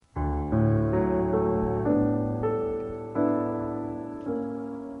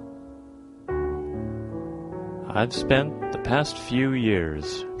I've spent the past few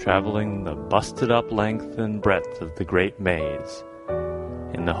years traveling the busted-up length and breadth of the Great Maze,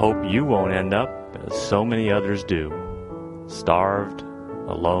 in the hope you won't end up as so many others do, starved,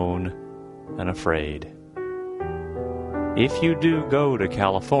 alone, and afraid. If you do go to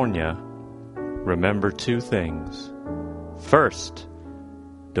California, remember two things. First,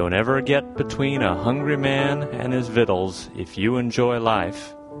 don't ever get between a hungry man and his victuals if you enjoy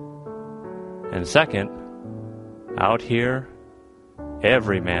life. And second, out here,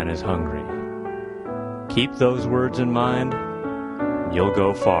 every man is hungry. Keep those words in mind, and you'll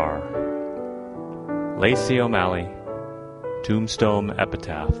go far. Lacey O'Malley, Tombstone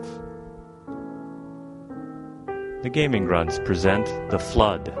Epitaph. The Gaming Grunts present The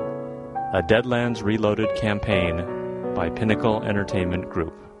Flood, a Deadlands Reloaded campaign by Pinnacle Entertainment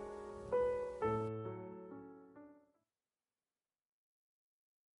Group.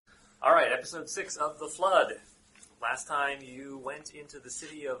 All right, episode 6 of The Flood. Last time you went into the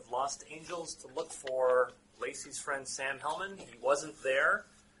city of Lost Angels to look for Lacey's friend Sam Hellman. He wasn't there,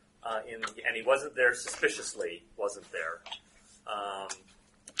 and he wasn't there suspiciously, wasn't there.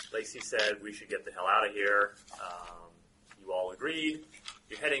 Lacey said we should get the hell out of here. You all agreed.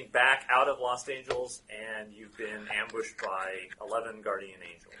 You're heading back out of Lost Angels, and you've been ambushed by 11 Guardian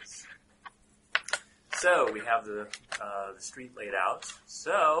Angels. So we have the street laid out.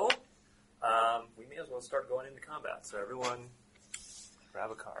 So we may as well start going into combat. So everyone,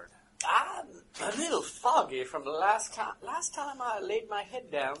 grab a card. I'm a little foggy from the last time. Last time I laid my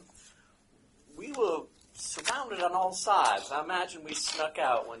head down, we were surrounded on all sides. I imagine we snuck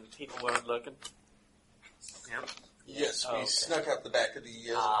out when people weren't looking. Yep. Yes, we snuck out the back of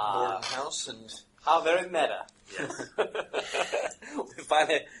the Gordon house and... How very meta. Yes. We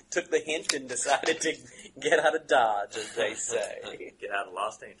finally took the hint and decided to get out of Dodge, as they say. Get out of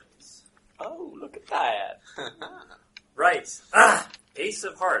Lost Angels. Oh, look at that. Right. Ace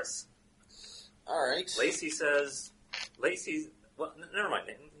of Hearts. All right. Lacey's... Well, never mind.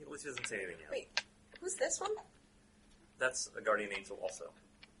 Lacey doesn't say anything yet. Wait, who's this one? That's a Guardian Angel also.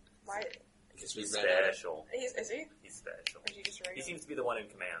 Why? Because he's special. Is he? He's special. Or is he just regular? He seems to be the one in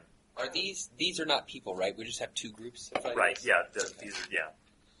command. Are these are not people, right? We just have two groups of fighters? Right, yeah. These are, yeah.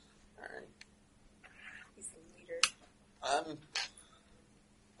 All right. He's the leader.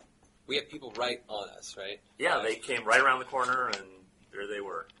 We have people right on us, right? Yeah, they came right around the corner, and there they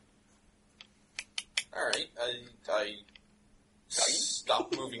were. All right. I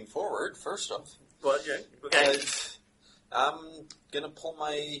stopped moving forward, first off. Well, yeah, okay. I'm going to pull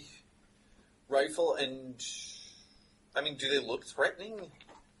my rifle and... I mean, do they look threatening?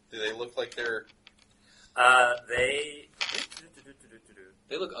 Do they look like they're...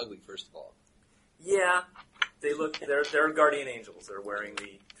 They look ugly, first of all. Yeah, they look... They're Guardian Angels. They're wearing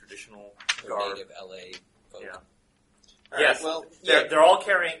the traditional garb. Native LA folk. Yeah. All Yes, right, well, they're all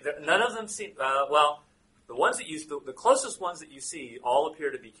carrying... None of them seem... well, the ones that the closest ones that you see all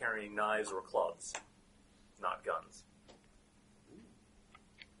appear to be carrying knives or clubs, not guns.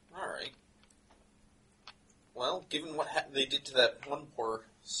 All right. Well, given what they did to that one poor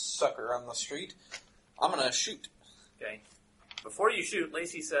sucker on the street, I'm going to shoot. Okay. Before you shoot,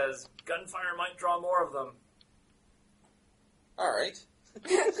 Lacey says, gunfire might draw more of them. All right.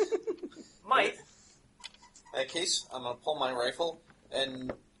 Might. In that case, I'm going to pull my rifle,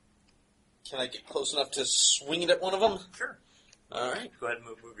 and can I get close enough to swing it at one of them? Sure. All right. Go ahead and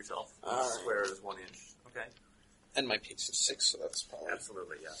move yourself. All right. Square is 1 inch. Okay. And my pace is 6, so that's probably...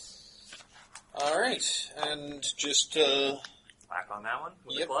 Absolutely, yes. All right, and just... Back on that one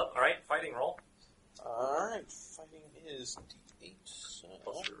with the club. All right, fighting roll. All right, fighting is D8. So...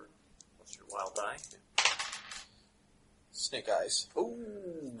 Plus your wild die. Snake eyes.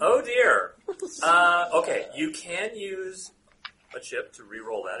 Ooh. Oh, dear. Okay, you can use a chip to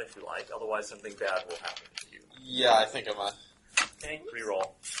re-roll that if you like. Otherwise, something bad will happen to you. Yeah, I think I'm a... Okay,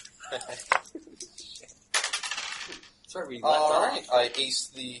 re-roll. Sorry, we left All off. right, I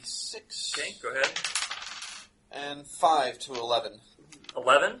aced the 6. Okay, go ahead. And 5 to 11.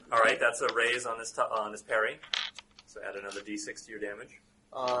 11. All right, that's a raise on this parry. So add another d6 to your damage.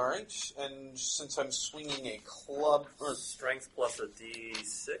 All right, and since I'm swinging a club... Strength plus a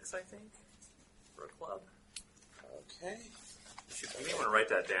d6, I think, for a club. Okay. You may want to write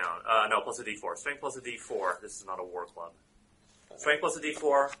that down. No, plus a d4. Strength plus a d4. This is not a war club. Strength plus a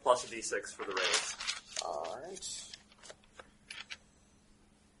d4 plus a d6 for the raise. All right.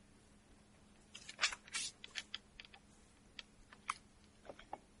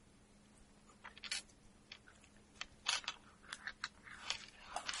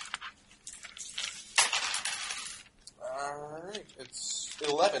 All right, it's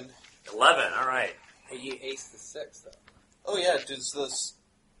 11. 11, all right. Hey, you aced the 6, though. Oh yeah, does this...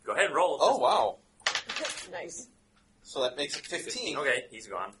 Go ahead and roll. Oh, wow. Nice. So that makes it 15. Okay, he's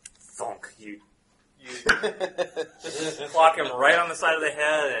gone. Thunk. You clock him right on the side of the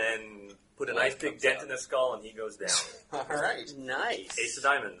head and put a nice big dent in his skull, and he goes down. Alright. Nice. Ace of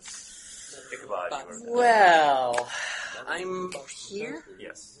diamonds. Ichabod. You are Well, I'm here.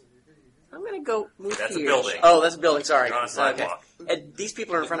 Yes. I'm gonna go move That's a here. building. Oh, that's a building. Sorry. You're on a sidewalk. Okay. And these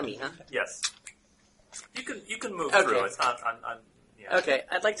people are in front of me, huh? Yes. You can move Okay. through. It's not. Yeah. Okay.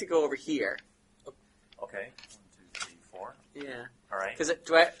 I'd like to go over here. Okay. 1, 2, 3, 4. Yeah. All right. Because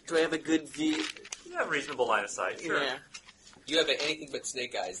do I have a good view? You have a reasonable line of sight. Sure. Yeah. You have anything but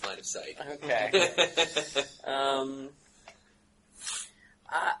Snake Eyes line of sight. Okay.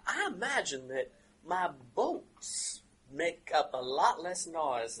 I imagine that my boats make up a lot less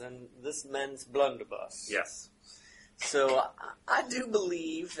noise than this man's blunderbuss. Yes. So I do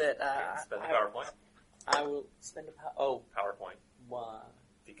believe that Spend the PowerPoint. I will spend a PowerPoint. why?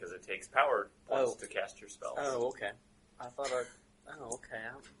 Because it takes power points to cast your spells. Oh, okay. I thought okay.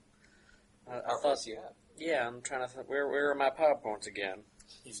 I How thought, close you have? yeah, I'm trying to think, where are my PowerPoints again?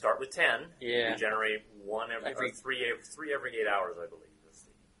 You start with 10. Yeah. You generate one every 3 every 8 hours, I believe.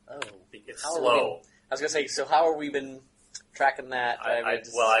 Oh. It's How are we slow. I was going to say, so how are we been tracking that? I've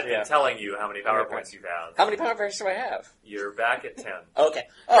been telling you how many PowerPoints you have. How many PowerPoints do I have? You're back at 10. Okay.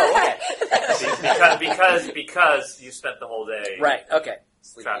 Oh, okay. because you spent the whole day. Right, okay.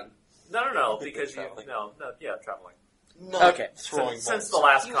 Sleeping. No, because you Traveling. traveling. Not Okay. throwing Since the bolts.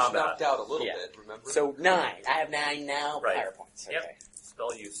 last He was combat. knocked out a little Yeah. bit, remember? So 9. I have 9 now Right. PowerPoints. Okay. Yep.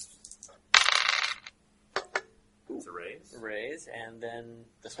 Spell use. It's a raise. Raise, and then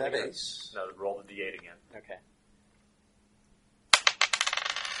this That one. is. No, roll the D8 again. Okay.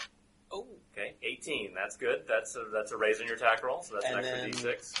 Oh, Okay, 18. That's good. That's a raise in your attack roll, so that's And an extra then-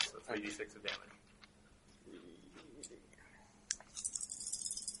 D6. So 3D6 of damage.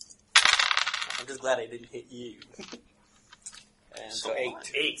 I'm just glad I didn't hit you. And so 8.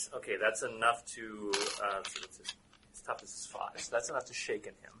 8. Okay, that's enough to. His toughness is 5, so that's enough to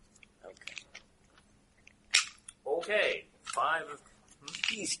shaken him. Okay. Okay, 5 of.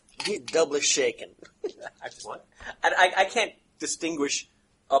 He's doubly shaken. What? I can't distinguish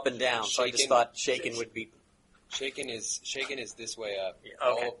up and down, so I just Shaken. thought shaken would be. shaken is this way up. Yeah,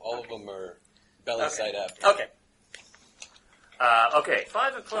 okay. All of them are belly side up. Okay. Okay,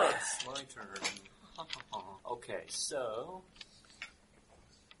 5 of clubs. My turn. Okay, so.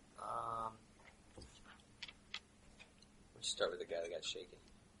 Let's start with the guy that got shaken.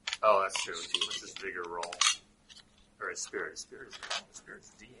 Oh, that's true. What's his vigor roll? Or his spirit? His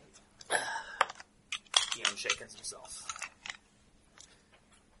spirit's D8. He unshakens himself.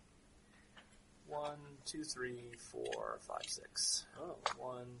 1, 2, 3, 4, 5, 6. Oh.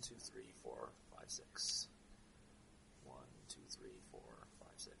 1, 2, 3, 4, 5, 6. 1, 2, 3, 4, 5,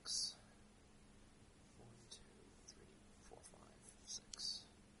 6. 1, 2, 3, 4, 5, 6.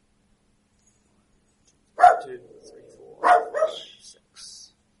 1, 2, 3, 4, 5,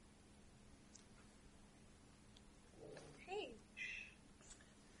 6. Hey,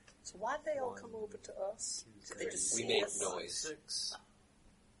 So why'd they all come over to us? Did they just We see make us? noise. 6.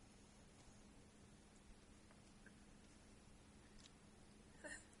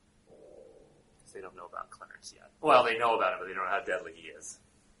 They don't know about Clarence yet. Well, they know about him, but they don't know how deadly he is.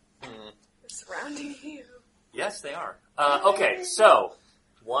 they're surrounding you. Yes, they are. Okay, so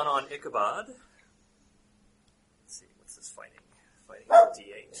 1 on Ichabod. Let's see, what's this fighting? Fighting with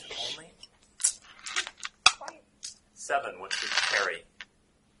D8 only. Quiet. 7, what's the parry?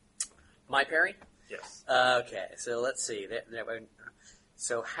 My parry? Yes, Okay, so let's see.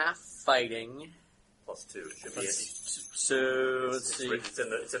 So half fighting. plus 2. It should be. So let's see. It's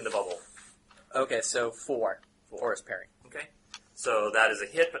in the bubble. Okay, so 4. 4 is parry. Okay, so that is a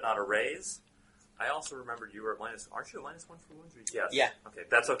hit, but not a raise. I also remembered you were at minus. Aren't you at -1 for wounds? Yes. Yeah. Okay,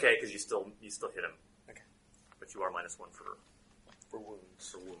 that's okay because you still hit him. Okay. But you are -1 for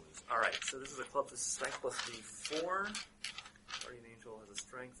wounds. All right. So this is a club. This is strength plus D4. Guardian Angel has a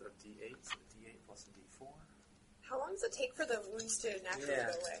strength of D8, so D8 plus a D4. How long does it take for the wounds to naturally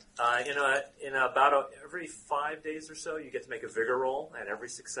Yeah. go away? In about every 5 days or so, you get to make a vigor roll, and every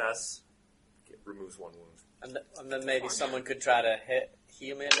success removes 1 wound. And then maybe someone could try to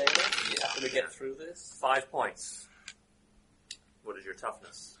heal me later? Yeah. After we get through this? 5 points. What is your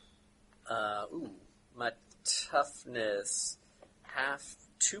toughness? My toughness,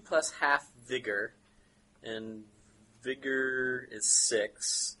 2 plus half vigor, and vigor is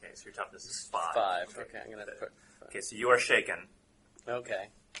 6. Okay, so your toughness is 5. 5. Okay, I'm gonna put. Okay, so you are shaken.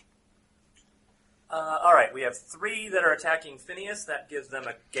 Okay. All right, we have 3 that are attacking Phineas. That gives them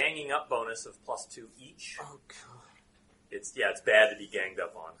a ganging up bonus of +2 each. Oh, God. It's bad to be ganged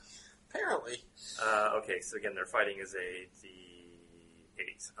up on. Apparently. Okay, so again, their fighting is a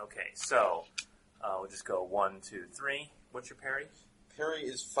D8. Okay, so we'll just go 1, 2, 3. What's your parry? Parry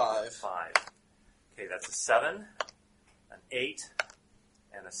is 5. 5. Okay, that's a 7, an 8,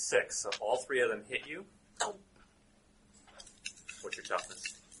 and a 6. So all 3 of them hit you. Oh. What's your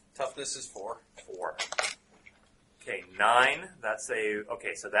toughness? Toughness is 4. 4. Okay, 9.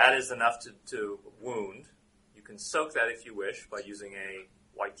 Okay, so that is enough to wound. You can soak that if you wish by using a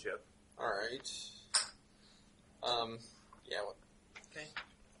white chip. All right. Yeah. What? Okay.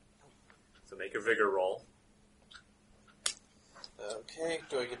 So make a vigor roll. Okay.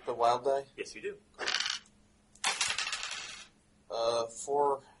 Do I get the wild die? Yes, you do.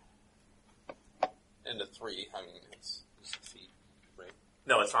 4 and a 3. I mean, it's feet, right?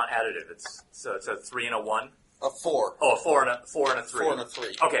 No, it's not additive. It's a 3 and a 1. A 4. Oh, a 4 and a 3. 4 and a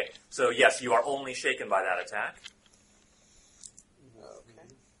 3. Okay, so yes, you are only shaken by that attack. Okay.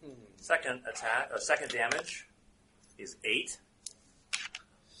 Second damage is 8.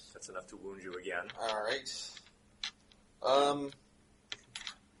 That's enough to wound you again. All right.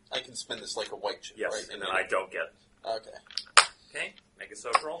 I can spin this like a white chip, Yes, right? and then I don't get. Okay. Okay, make a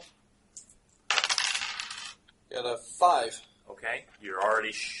soak roll. Got a 5. Okay, you're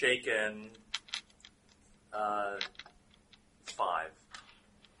already shaken. 5.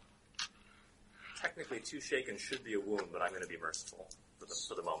 Technically, 2 shaken should be a wound, but I'm going to be merciful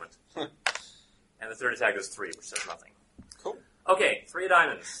for the moment. And the third attack is 3, which says nothing. Cool. Okay, 3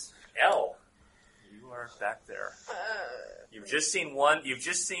 diamonds. L, you are back there. You've just seen one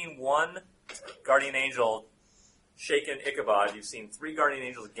guardian angel shaken Ichabod. You've seen 3 guardian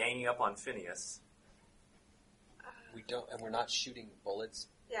angels ganging up on Phineas. We don't, and we're not shooting bullets.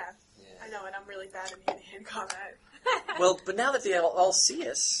 Yeah, I know, and I'm really bad in hand-to-hand combat. Well, but now that they all see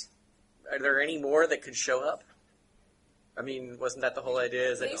us, are there any more that could show up? I mean, wasn't that the whole idea?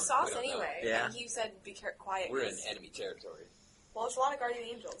 Is They that saw we us don't know. anyway, Yeah. and you said be quiet. We're in 'cause- enemy territory. Well, it's a lot of guardian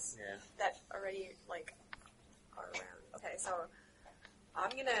angels Yeah. that already, are around. Okay, so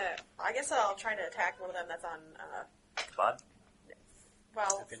I guess I'll try to attack one of them that's on, Ichabod?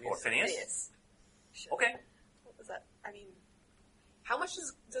 well, Or Phineas? Sure. Okay. What was that? I mean, how much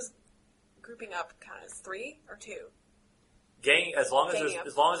does grouping up count as? 3 or 2? As long Ganging up.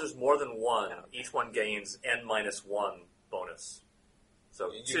 as there's more than one, Oh, okay. each one gains N-1 bonus.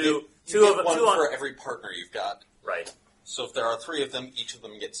 So You two get of one two on for every partner you've got. right. So if there are 3 of them, each of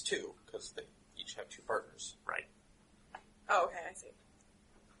them gets 2 because they each have 2 partners. Right. Oh, okay, I see.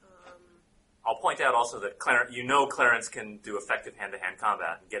 I'll point out also that Clarence can do effective hand-to-hand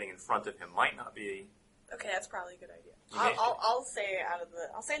combat, and getting in front of him might not be. Okay, that's probably a good idea. You may- I'll stay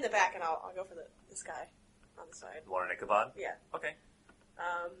I'll stay in the back, and I'll go for this guy on the side. Lauren Ichabod. Yeah. Okay.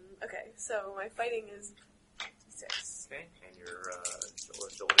 Okay, so my fighting is 6. Okay, and your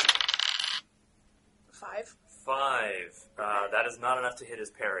agility. 5. 5. That is not enough to hit his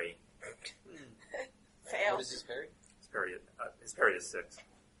parry. Fail. What is his parry? His parry is 6.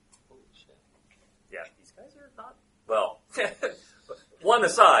 Holy shit. Yeah, these guys are not. Well, one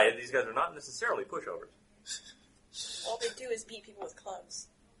aside, these guys are not necessarily pushovers. All they do is beat people with clubs.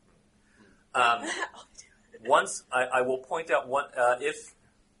 Um, All they do. Once I will point out one if.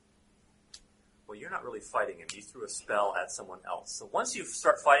 Well, you're not really fighting him. You threw a spell at someone else. So once you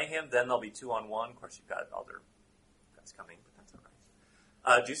start fighting him, then there'll be 2-on-1. Of course, you've got other guys coming, but that's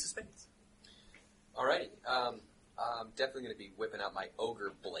all right. Juice of Spades. Alrighty. I'm definitely going to be whipping out my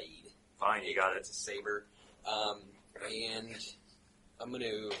ogre blade. Fine, you got it. It's a saber. And I'm going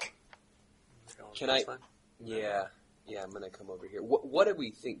to... Can I... Yeah, I'm going to come over here. What do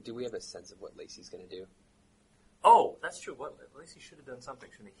we think? Do we have a sense of what Lacey's going to do? Oh, that's true. What? Lacey should have done something,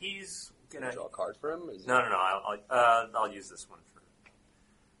 shouldn't he? He's Can gonna I draw a card for him? No. I'll use this one for.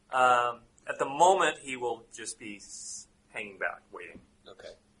 At the moment, he will just be hanging back, waiting.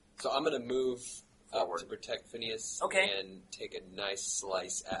 Okay. So I'm going to move up Forward. to protect Phineas. Okay. And take a nice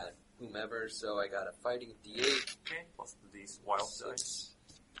slice at whomever. So I got a fighting D8. Okay, plus these wild dice.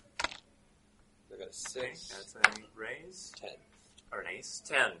 6. I got a 6. Okay, that's a raise 10. or an ace.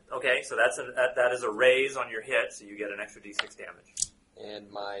 10. Okay, so that is a raise on your hit, so you get an extra d6 damage.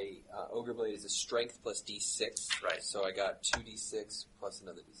 And my ogre blade is a strength plus D6. Right. So I got 2D6 plus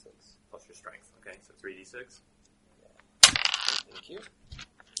another D6. Plus your strength. Okay, so 3d6. Thank you.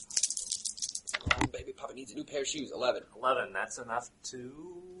 Come on, baby Papa needs a new pair of shoes. 11. 11. That's enough to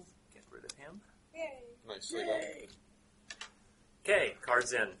get rid of him. Yay. Nicely done. Okay,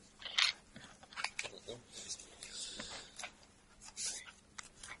 cards in.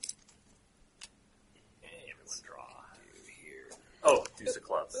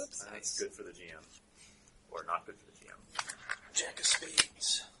 That's good for the GM. Or not good for the GM. Jack of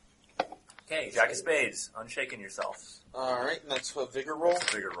spades. Okay, Jack of Spades. Unshaken yourself. Alright, and that's a vigor roll?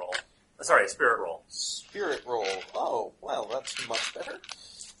 That's a vigor roll. Sorry, a spirit roll. Spirit roll. Oh, well, that's much better.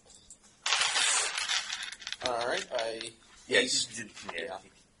 Alright, Yeah.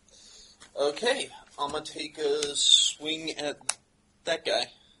 Okay, I'm gonna take a swing at that guy.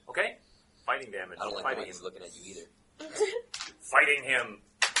 Okay. Fighting damage. I don't like fighting him him. looking at you either. Fighting him.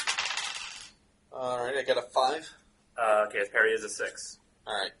 Alright, I got a 5. Okay, his parry is a 6.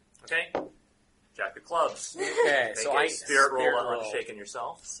 Alright. Okay. Jack of clubs. Okay, Take so a I spirit roll on unshaken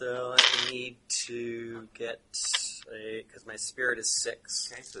yourself. So I need to get because my spirit is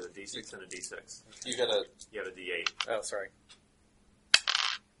 6. Okay, so a D6 and a D6. You got a... You have a D8. Oh, sorry.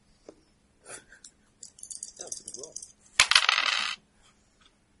 That's a good roll.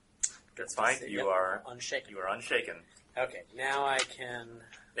 That's fine. Yep, You are unshaken. unshaken. Okay, now I can.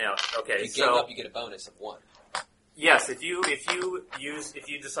 Now, okay, If you gang up, you get a bonus of 1. yes, if you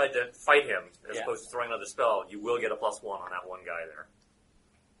decide to fight him as Yeah. opposed to throwing another spell, you will get a +1 on that one guy there.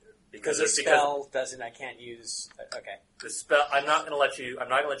 Because the spell doesn't. I can't use. Okay. The spell. I'm not going to let you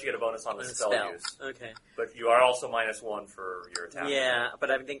get a bonus on the spell use, Okay. but you are also -1 for your attack. Yeah, but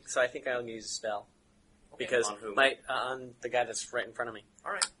I think so. I think I'll use a spell Okay, because on whom? on the guy that's right in front of me.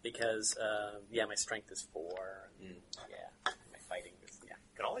 All right. Because my strength is 4. Yeah, my fighting is You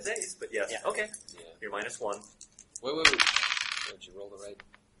can always ace, but yes. Yeah. Okay. Yeah. You're -1. Wait. Did you roll the right?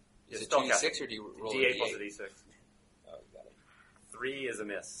 Your Is it spell 2d6 or do you roll D8 a plus a D8? D6. Oh, you got it. 3 is a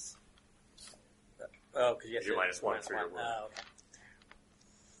miss. Oh, because you have You're to -1 for your roll. Oh, okay.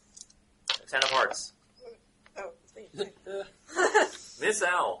 10 of hearts. Oh, please. Miss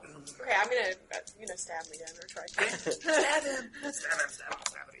Al. Okay, I'm gonna stab him again or try. Stab him. Stab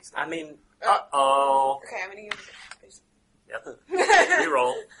him. I mean, Uh-oh. Okay, I'm gonna use. Yep.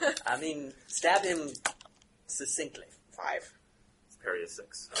 Reroll. I mean, stab him succinctly. 5. Parry is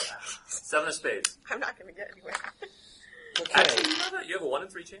 6. 7 of spades. I'm not gonna get anywhere. Actually, you have a 1 in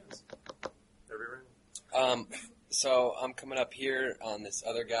 3 chance. Every round. So I'm coming up here on this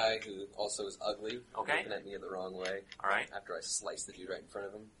other guy who also is ugly. Okay. Looking at me in the wrong way. All right. After I slice the dude right in front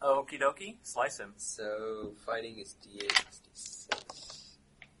of him. Okie dokie. Slice him. So fighting is D8, it's D6.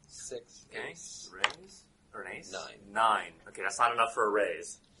 6. Okay. Ace. Raise. Or an ace? 9. 9. Okay, that's not enough for a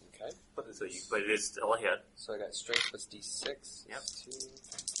raise. Okay. But it is still a hit. So I got strength plus D6. Yep. 2.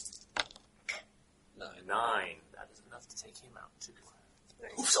 9. 9. That is enough to take him out, too.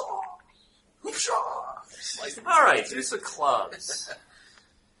 Nice. All right, deuce of clubs.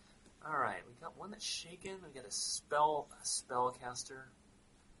 All right, we got one that's shaken. We got a spellcaster,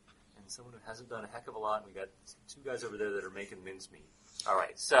 and someone who hasn't done a heck of a lot. And we got 2 guys over there that are making mincemeat. All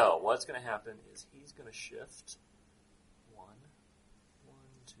right, so what's going to happen is he's going to shift 1,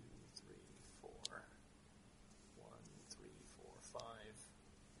 2, 3, 4, 1, 3, 4, 5,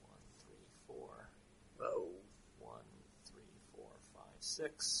 1, 3, 4. Oh. 1, 3, 4, 5,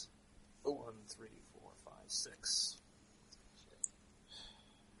 6. 1, 3, 4, 5, 6.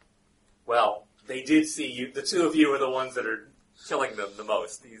 Well, they did see you. The 2 of you are the ones that are killing them the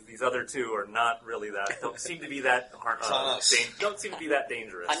most. These other 2 are not really that. Don't seem to be that. Don't seem to be that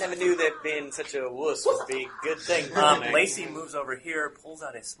dangerous. I never knew that being such a wuss would be a good thing. Lacey moves over here, pulls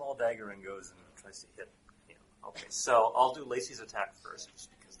out a small dagger, and goes and tries to hit him. Okay, so I'll do Lacey's attack first, just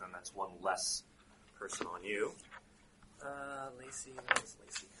because then that's 1 less person on you. Lacey, what does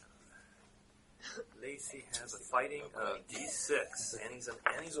Lacey have? Lacey has a fighting of D6, and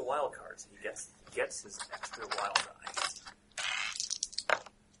he's a wild card, so he gets his extra wild die.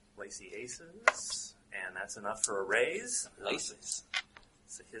 Lacey aces, and that's enough for a raise. Laces.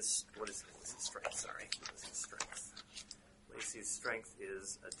 So what is his strength? Sorry, what is his strength? Lacey's strength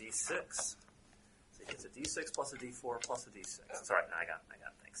is a D6. So he gets a D6 plus a D4 plus a D6. Sorry, no, I got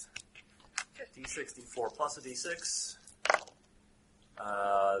it, thanks. D6, D4 plus a D6.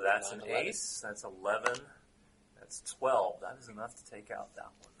 That's an 11. ace. That's 11. That's 12. That is enough to take out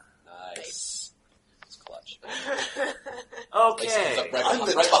that one. Nice. It's clutch. Okay. I'm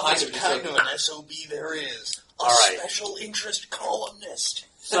the toughest kind of an SOB there is. A All right. special interest columnist.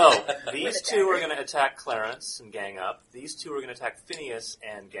 So, these 2 are going to attack Clarence and gang up. These 2 are going to attack Phineas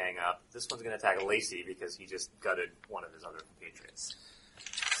and gang up. This one's going to attack Lacey because he just gutted one of his other compatriots.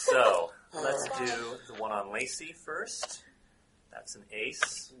 So, let's do the one on Lacey first. That's an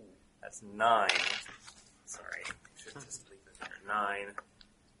ace. That's 9. Sorry, I should just leave it there. 9.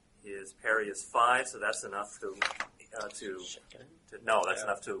 His parry is 5, so that's enough no, that's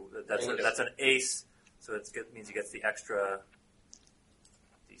enough to. That's an ace, so it means he gets the extra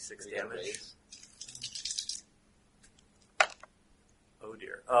D6 damage. Oh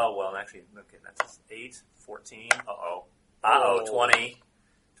dear. here. Oh, well, actually, okay, that's 8, 14. Uh-oh, 20,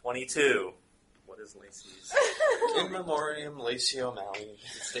 22. What is Lacey's? In memoriam, Lacey O'Malley.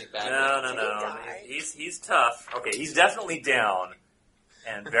 Stay back. No. Did he die? He's tough. Okay, he's definitely down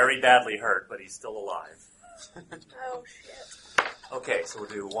and very badly hurt, but he's still alive. Oh, shit. Okay, so we'll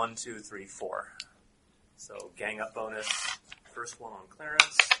do 1, 2, 3, 4. So gang up bonus. First one on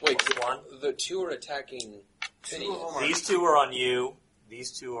Clarence. Wait, plus 1. the two are attacking Phineas. These two are on you.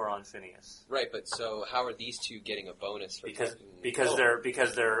 These two are on Phineas. Right, but so how are these two getting a bonus for attacking? Because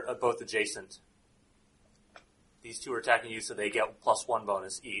they're both adjacent. These two are attacking you, so they get +1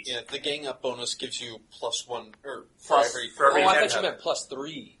 bonus each. Yeah, the gang up bonus gives you +1 or Plus- for every Oh, I attack. thought you meant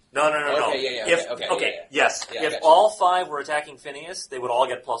 +3. No. Okay, yeah, If, okay, yeah. yes. Yeah, I If got you. all 5 were attacking Phineas, they would all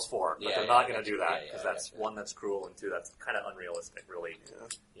get +4. But Yeah, they're yeah, not I going got to you. do that, Yeah, because I that's, got you. 1, that's cruel, and 2, that's kind of unrealistic, really,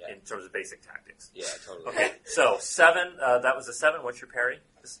 Yeah. in terms of basic tactics. Yeah, totally. Okay, so 7, that was a 7. What's your parry?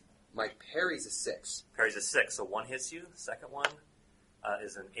 My parry's a 6. Parry's a 6, so 1 hits you. The second one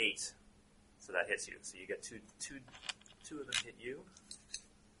is an 8, so that hits you. So you get two of them hit you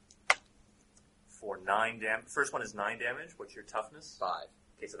for 9 damage. First one is 9 damage. What's your toughness? 5.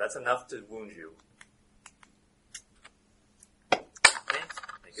 Okay, so that's enough to wound you. Okay,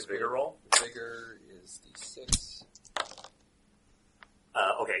 make a bigger roll. Bigger is D6.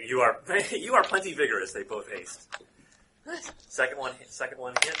 Okay, you are you are plenty vigorous. They both aced. Second one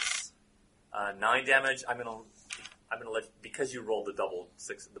hits. 9 damage. I'm gonna let, because you rolled the double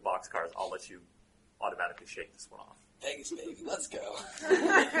 6 the box cards. I'll let you automatically shake this one off. Vegas, baby, let's go.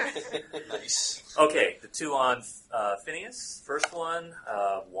 Nice. Okay, the 2 on Phineas. First one,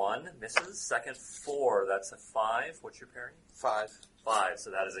 1 misses. Second, 4. That's a 5. What's your parry? 5. 5. So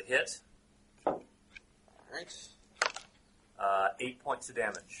that is a hit. Alright. 8 points of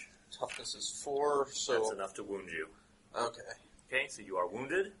damage. Toughness is 4, so... That's enough to wound you. Okay. Okay, so you are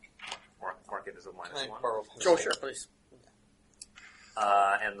wounded. Mark it as a Can -1. I borrow a pencil? Oh, sure, please.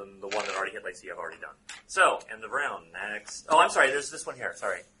 And then the one that already hit Lacey, you have already done. So, end of round. Next. Oh, I'm sorry. There's this one here.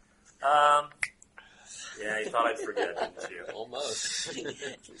 Sorry. Yeah, you thought I'd forget, didn't you? Almost.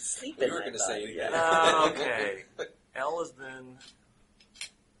 Sleeping. You were going to say it again. Okay. Elle has been.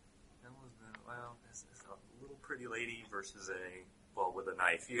 Well, this is a little pretty lady versus with a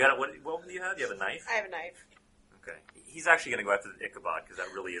knife. You got what do you have? You have a knife? I have a knife. Okay. He's actually going to go after the Ichabod because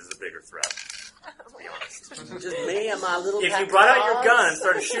that really is the bigger threat. To be honest. Just me and my little. If you brought out your gun and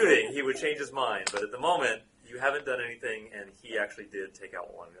started shooting, he would change his mind. But at the moment, you haven't done anything, and he actually did take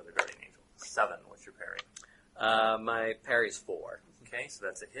out one of the other guardian angel. 7. What's your parry? My parry's 4. Okay, so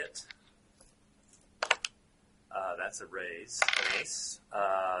that's a hit. That's a raise. An ace.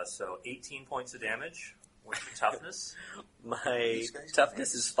 So 18 points of damage. What's your toughness? My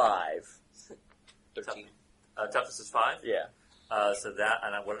toughness is 5. 13. Toughness is 5. Yeah. So that,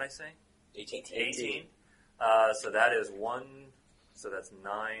 and what did I say? 18. 18. So that is 1. So that's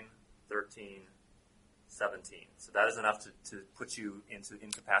 9, 13, 17. So that is enough to put you into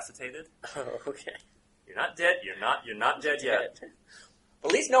incapacitated. Oh, okay. You're not dead. You're not dead yet.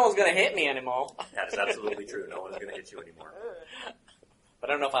 At least no one's going to hit me anymore. That is absolutely true. No one's going to hit you anymore. But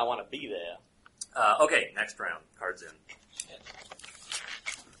I don't know if I want to be there. Okay, next round. Cards in.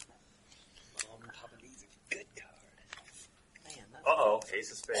 Papa B's a good card. Man, that's Uh-oh,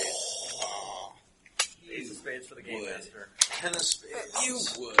 Ace of Spades. Ace of Spades for the Game Would. Master. 10 of spades. You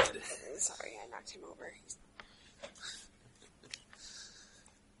would. Sorry, I knocked him over.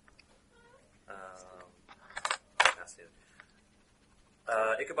 That's it.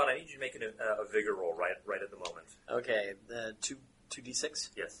 Ichabod, I need you to make a vigor roll right at the moment. okay. The 2d6.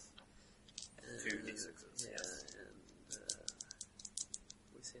 Yes. 2 d6s. Yeah, Yes. and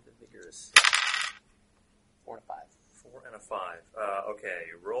we say the vigor is 4 and a 5. 4 and a 5. Okay,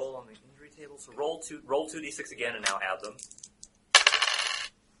 roll on the injury table. So roll 2d6 again, and now add them.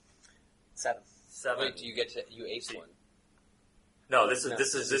 7. 7. Wait, you ace one. No, this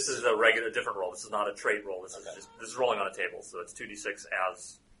is a regular different roll. This is not a trait roll. This is rolling on a table, so it's 2d6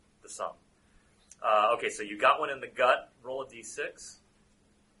 as the sum. Okay, so you got one in the gut. Roll a d6.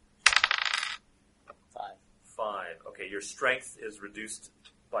 5. 5. Okay, your strength is reduced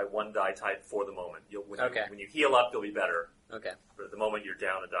by 1 die type for the moment. When you heal up, you'll be better. Okay. But at the moment, you're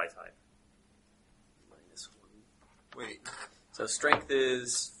down a die type. -1. Wait. So strength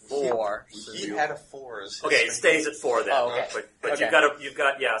is 4. So He you- had a 4 as his Okay, it strength. stays at 4 then. Oh, okay. But Okay. you've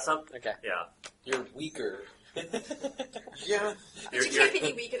got Okay. yeah. You're weaker. Yeah. Your, You can't be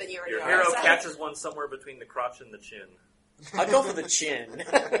any weaker than you already your are. hero so. catches one somewhere between the crotch and the chin. I'll go for the chin.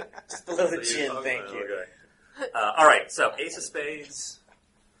 Just below the So chin, thank you. Okay. All right, so Ace of Spades.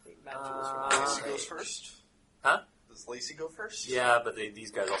 Lacey goes first. Huh? Does Lacey go first? Yeah, but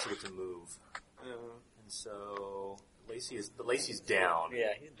these guys also get to move. Uh, And so Lacey's down.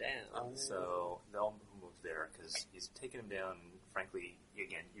 Yeah, he's down. So they'll move there because he's taking him down. And frankly,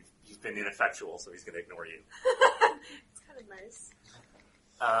 again, you've been ineffectual, so he's going to ignore you. It's kind of nice.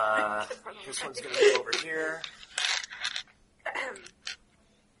 This one's going to move over here.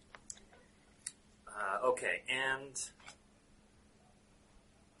 Okay, and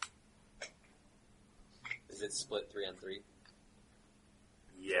Is it split 3 on 3?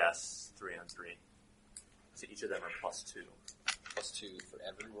 yes, 3 on 3. So each of them are +2 Plus 2 for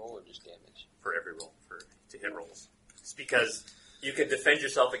every roll or just damage? for every roll to hit rolls. It's because you can defend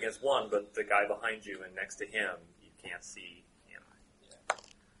yourself against one, but the guy behind you and next to him, you can't see him. Yeah.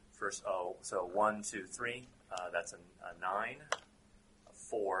 First, so 1, 2, 3. That's a 9, a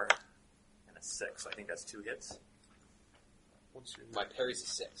 4, and a 6. So I think that's 2 hits. My parry's a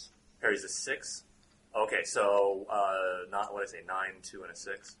 6. Parry's a 6. Okay, so not what did I say? 9, 2, and a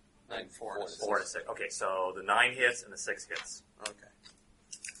 6. 9, 4, and a 6. 4 and a 6. Okay, so the 9 hits and the 6 hits. okay.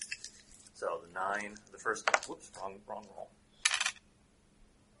 So the 9, the first. Whoops, wrong roll.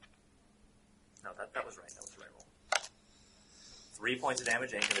 No, that was right. That was the right roll. 3 points of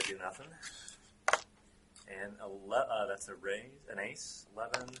damage ain't gonna do nothing. And that's a raise, an ace.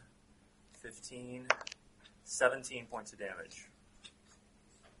 11, 15, 17 points of damage.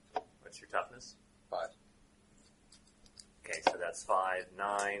 What's your toughness? 5. Okay, so that's 5,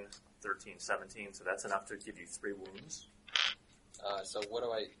 9, 13, 17. So that's enough to give you 3 wounds. So what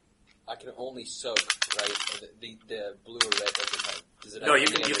do I can only soak, right? The blue or red doesn't have. Does it No, have you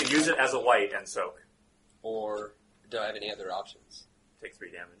any can other- use it as a white and soak. Or do I have any other options? Take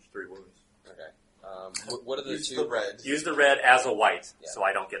 3 damage, 3 wounds. Okay. What are the Use two? the red. Use the red as a white, Yeah. so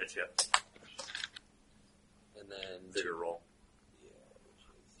I don't get a chip. And then Bigger roll. Yeah,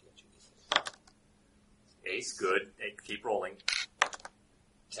 which is Ace, good. Keep rolling.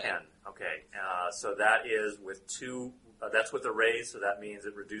 10. Okay, so that is with 2. That's with a raise, so that means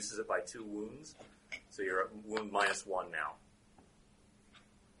it reduces it by 2 wounds. So you're at wound -1 now.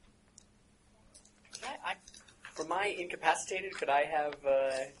 For my incapacitated, could I have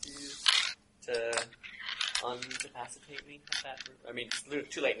used to uncapacitate me? I mean,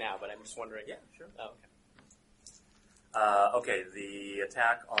 it's too late now, but I'm just wondering. Yeah, sure. Oh, okay. Okay, the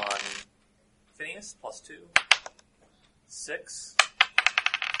attack on Phineas, +2. 6.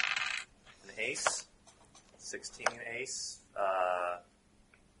 An ace. 16 ace.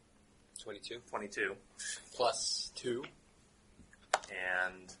 22 22. plus 2.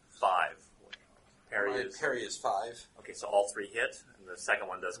 And 5. Parry My is... parry is 5. Okay, so all 3 hit, and the second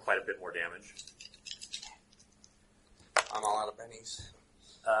one does quite a bit more damage. I'm all out of bennies.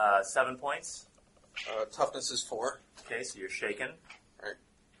 7 points. Toughness is 4. Okay, so you're shaken.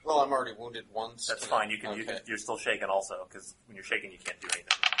 Well, I'm already wounded once. That's Can I- fine. You're still shaken also, because when you're shaken, you can't do anything.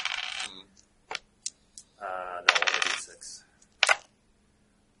 No, only D6.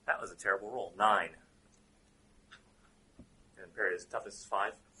 That was a terrible roll. 9. And Perry's toughness is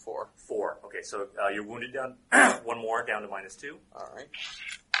 5. 4. 4. Okay, so you're wounded down 1 more, down to -2. All right.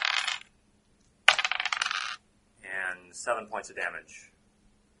 And 7 points of damage.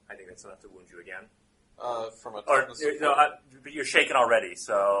 I think that's enough to wound you again. From a Or toughness of no, 4. but you're shaken already,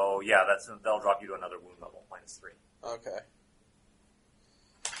 so yeah, that'll drop you to another wound level, -3. Okay.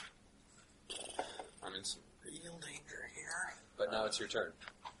 I'm in some real danger here. But now it's your turn.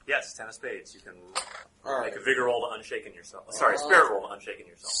 Yes, 10 of spades. You can All make right. a vigor roll to unshaken yourself. Sorry, spirit roll to unshaken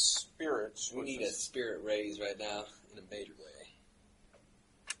yourself. Spirits. We which need a is spirit raise right now in a major way.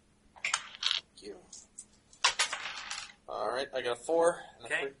 you. All right, I got a 4. And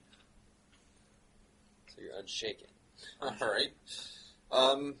Okay. A 3. So you're unshaken. All right.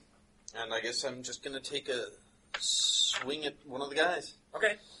 And I guess I'm just gonna take a swing at one of the guys.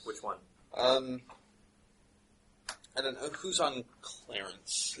 Okay. Which one? I don't know who's on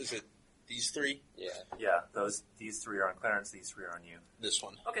Clarence. Is it these 3? Yeah. Yeah, these 3 are on Clarence, these 3 are on you. This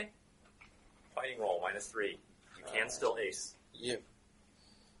one. Okay. Fighting roll, -3. You can still ace. Yep.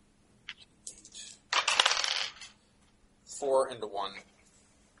 4 and a 1.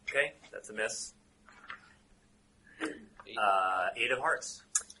 Okay, that's a miss. 8. 8 of hearts.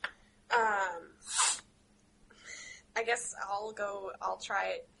 I guess I'll try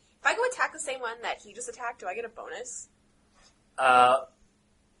it. If I go attack the same one that he just attacked, do I get a bonus? Oh,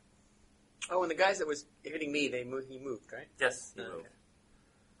 and the guys that was hitting me, he moved, right? Yes, you Okay. moved.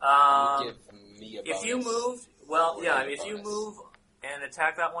 Give me a bonus. If you move, well, Or yeah, give a if you bonus. move and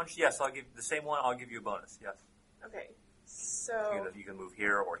attack that one, yes, I'll give the same one. I'll give you a bonus. Yes, Okay. So you can move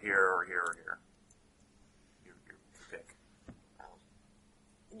here or here or here or here. Your pick.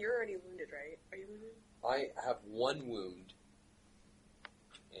 You're already wounded, right? Are you wounded? I have one wound,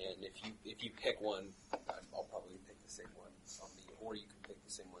 and if you pick one, I'll probably pick the same one on me, or you can pick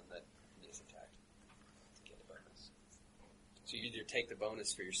the same one that is attacked to get a bonus. So you either take the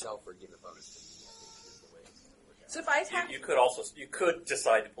bonus for yourself or give the bonus to me. I think is the way it's going to work out. So if I attack, You could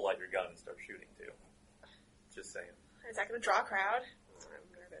decide to pull out your gun and start shooting too. Just saying. is that going to draw a crowd? I'm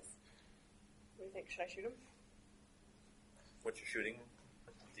nervous. What do you think? Should I shoot him? What you're shooting?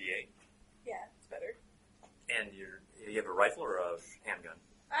 D8. Yeah, it's better. And you have a rifle or a handgun?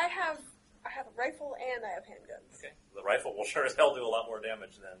 I have a rifle and I have handguns. Okay. The rifle will sure as hell do a lot more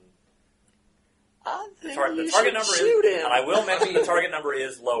damage than I the think target. you The target should number shoot is, him. and I will mention the target number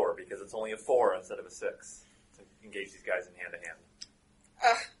is lower because it's only a 4 instead of a 6 to engage these guys in hand to hand.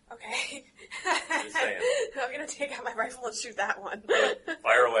 Okay. Just saying. I'm going to take out my rifle and shoot that one.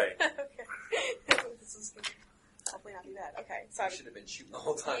 Fire away. Okay. This is hopefully not do that. Okay, so I I'm should have been shooting the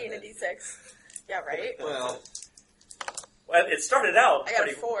whole time. D8 and a then. D6. Yeah, right? Well, Well, it started out I got a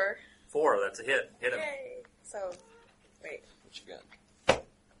pretty 4. 4. That's a hit. Hit him. Yay. So, wait. What you got?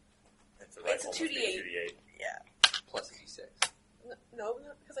 It's a It's a rifle. 2d8. 2d8. Yeah. Plus a d6. No,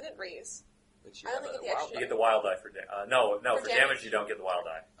 because I didn't raise. But you I have only a get the wild extra. You get the wild die for no For for damage. damage you don't get the wild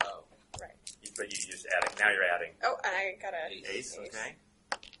die. Oh, Right. But you just adding. Now you're adding Oh, and I got a ace. Okay.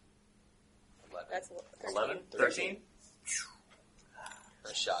 11. That's 13. 11, 13.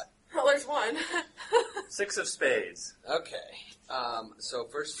 Nice shot. Oh, there's one. 6 of spades. Okay. So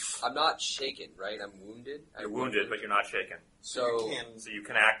first, I'm not shaken, right? I'm wounded. You're wounded, but you're not shaken. So So you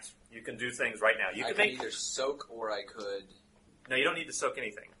can act. You can do things right now. You I can could make. either soak or I could. No, you don't need to soak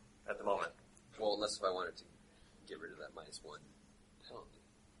anything at the moment. Well, unless if I wanted to get rid of that -1 penalty,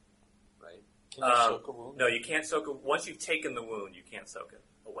 right? can you soak a wound? No, you can't soak it. Once you've taken the wound, you can't soak it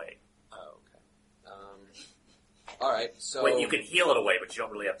away. Oh, okay. All right. So Wait, you can heal it away, but you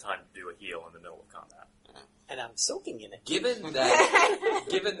don't really have time to do a heal in the middle of combat. And I'm soaking in it. given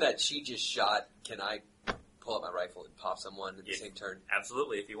that she just shot, can I pull out my rifle and pop someone in the Yeah. same turn?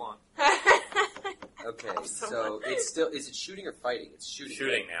 Absolutely, if you want. Okay. So it's still is it shooting or fighting? It's shooting.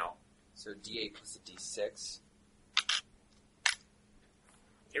 Shooting right? now. So D8 plus a D6.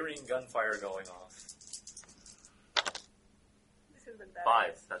 Hearing gunfire going off. This would have been better.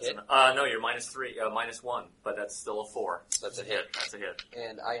 5. That's Hit? no, you're -3, -1, but that's still a 4. So that's a hit. That's a hit.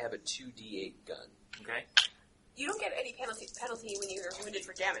 And I have a 2D8 gun. Okay. You don't get any penalty when you're wounded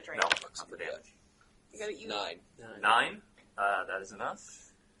for damage, right? No, not for damage. You gotta use 9. 9. That is enough.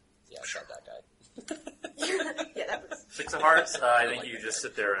 Yeah, I shot that guy. Yeah, that was. 6 of hearts. I think you just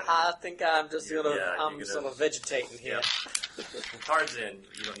sit there and I think I'm just gonna, Yeah, I'm you're sort gonna- of vegetating here. cards in.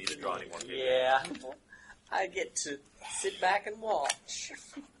 You don't need to draw any more paper. Yeah. I get to sit back and watch.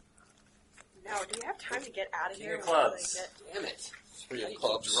 No, do we have time to get out of King here? of before clubs. they get- Damn it. Three How of you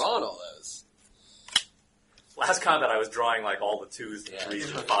clubs. keep drawing all those. Last combat, I was drawing like all the 2s, and Yeah.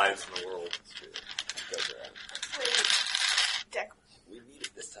 3s, and 5s in the world. That's true. Those are out. Deck. We need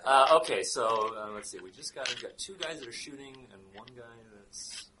it this time. Okay, so let's see. We've got 2 guys that are shooting and 1 guy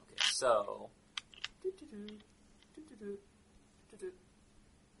that's okay. So,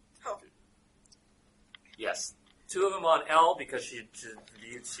 Oh. yes, 2 of them on L because she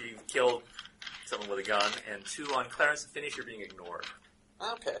killed someone with a gun, and 2 on Clarence. To finish, you're being ignored.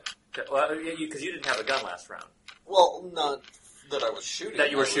 Okay. Well, because you didn't have a gun last round. Well, not that I was shooting.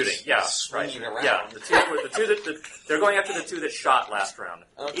 That you were I was shooting, yeah, right. swinging around. Yeah, the 2 that they're going after the 2 that shot last round.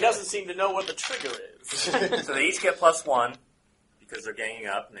 Okay. He doesn't seem to know what the trigger is. So they each get +1 because they're ganging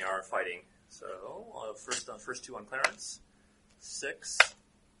up and they are fighting. So first 2 on Clarence, 6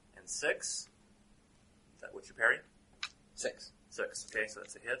 and 6. Is that what you parry? 6. 6. Okay, so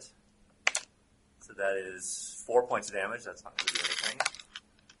that's a hit. So that is 4 points of damage. That's not going to do anything.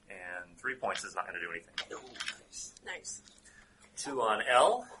 And 3 points is not going to do anything. Oh, nice. Nice. 2 on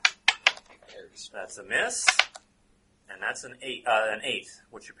L. Parries. That's a miss. And that's an 8. An 8.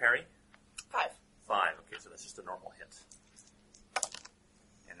 What's your parry? 5. 5. Okay, so that's just a normal hit.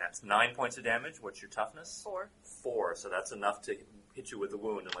 And that's 9 points of damage. What's your toughness? 4. 4. So that's enough to hit you with the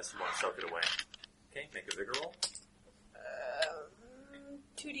wound unless you want to soak it away. Okay, make a vigor roll.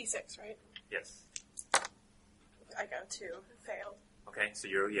 2d6, right? Yes. I got a 2. Failed. Okay, so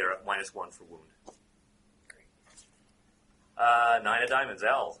you're at -1 for wound. Great. 9 of diamonds,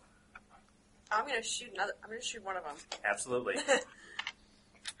 L. I'm gonna shoot another. I'm gonna shoot one of them. Absolutely.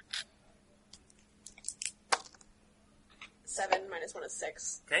 7 minus 1 is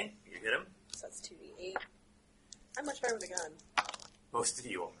 6. Okay, you hit him. So that's 2d8. I'm much better with a gun. Most of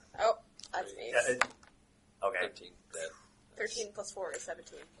you. Oh, that's an ace. Okay, 13. Dead. 13 plus 4 is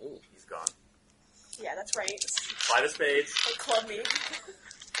 17. Ooh. he's gone. Yeah, that's right. 5 of spades. They club me.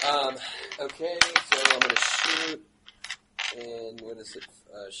 Okay, so I'm going to shoot. And what is it?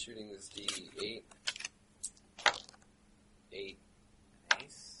 Shooting is D8. 8.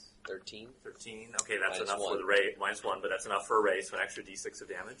 Ace. 13. 13. Okay, that's Minus enough one. for the raise. -1, but that's enough for a raise, so an extra D6 of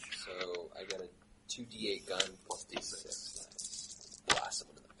damage. So I got a 2D8 gun plus D6. Nice. Blast him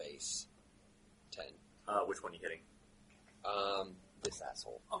in the face. 10. Which one are you hitting? This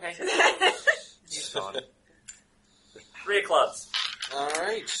asshole. Okay. He's gone. 3 of clubs.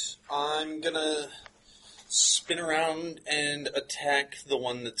 Alright. I'm gonna spin around and attack the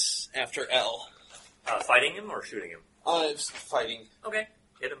one that's after L. Fighting him or shooting him? It's fighting. Okay,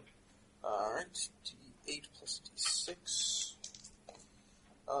 hit him. Alright. D8 plus D6.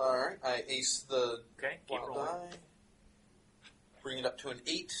 Alright. I ace the Okay, keep wild rolling. die. Bring it up to an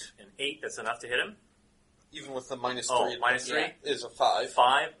 8. An 8, that's enough to hit him. Even with the -3. Oh, -3? Is a 5.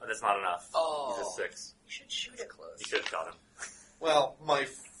 5? Oh, that's not enough. Oh. He's a 6. You should shoot it. Close. You should have shot him. Well, my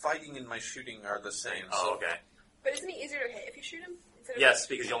fighting and my shooting are the same. Oh, so. okay. But isn't he easier to hit if you shoot him? Instead of Yes,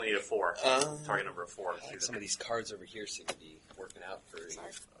 because you only need a 4. Uh, Target number of 4 to I like shoot some him. of these cards over here seem to be working out for you.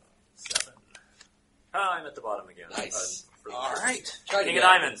 7. I'm at the bottom again. Nice. Alright. Try King of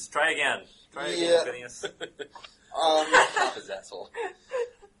diamonds. Try again. Try Yeah. again, Phineas. Pop his asshole.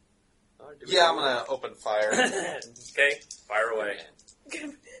 Yeah, I'm gonna open fire. Okay, fire away.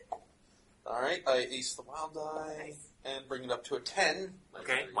 Alright, I ace the wild die and bring it up to a 10.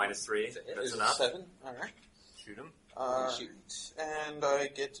 Okay, -3. Is it hit? That's Is enough. 7. Alright. Shoot him. Alright. And I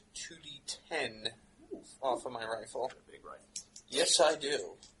get 2d10 off of my rifle. Big right. Yes, I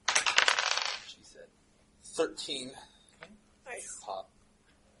do. She said. 13. Nice. Pop.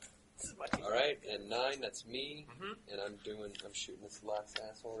 This is much easier. All right, and 9. That's me, Mhm. and I'm shooting this last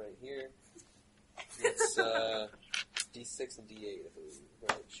asshole right here. It's D6 and D8, I believe.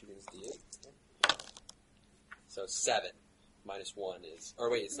 Right, shooting is D8. Okay. So 7 -1 is, or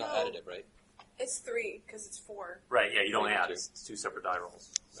wait, it's not No. additive, right? It's 3 because it's 4. Right, yeah, you don't Three, add. two. It's 2 separate die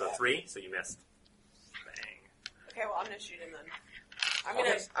rolls. So 3, so you missed. Bang. Okay, well I'm gonna shoot him then. I'm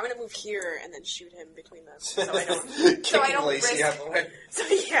Okay. gonna move here and then shoot him between them. So I don't. Kicking Lacey risk- out the way. So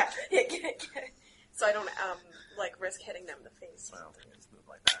yeah, get it. So I don't risk hitting them in the face. Well, you just move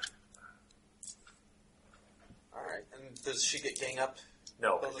like that. Alright, and does she get gang up?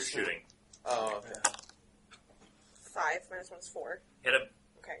 No, Well, you're this shooting. Oh, okay. 5 -1 is 4. Hit him.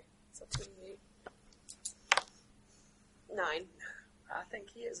 Okay, so 2d8. 9. I think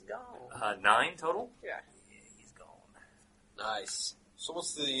he is gone. 9 total? Yeah. Yeah, he's gone. Nice. So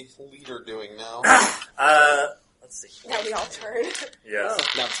what's the leader doing now? Let's see. Now we all turn.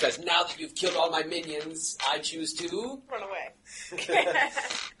 Yes. Now, because now that you've killed all my minions, I choose to... Run away.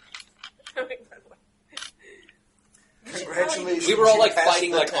 Congratulations. We were all, you like, passed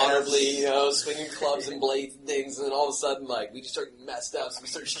fighting, the like, test. honorably, swinging clubs and blades and things, and then all of a sudden, like, we just started messed up, so we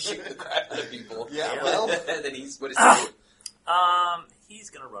started shooting the crap out of people. Yeah, Yeah. well. And then what is he doing? He's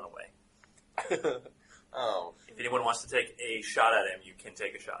gonna run away. Oh, If anyone wants to take a shot at him, you can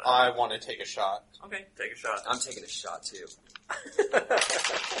take a shot at him. I want to take a shot. Okay, take a shot. I'm taking a shot, too. We're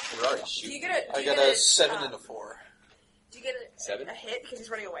already Do shooting. you get I got a 7 and a 4. Do you get 7? a hit because he's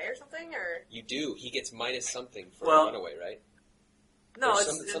running away or something? Or You do. He gets minus something for Well- a runaway, right? No, There's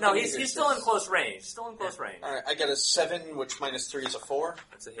it's, something no, in he's here still in says- close range. Still in close range. Alright, I got a 7, which -3 is a 4.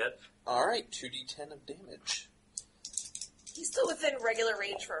 That's a hit. Alright, 2d10 of damage. he's still within regular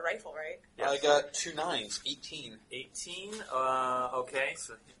range for a rifle, right? Yes. I got 2 9s, 18. 18. Okay,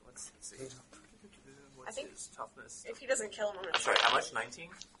 so let's see. What's I think- his toughness? If he doesn't kill him, I'm gonna I'm sorry, how much?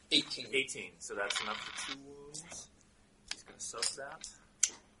 19? 18. 18. So that's enough for 2 wounds. He's going to soak that.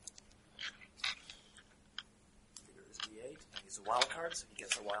 Vigor is D8. He's a wild card, so he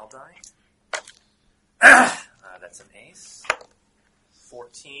gets a wild die. That's an ace.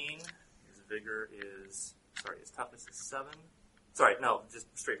 14. His vigor is... Sorry, his toughness is 7. Sorry, no, just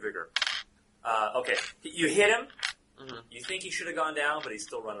straight vigor. Okay, you hit him. Mhm. You think he should have gone down, but he's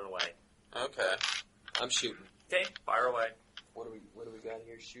still running away. Okay. I'm shooting. Okay, fire away. What do we got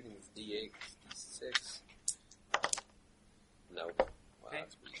here? Shooting with D8, D6. No. Wow, Okay.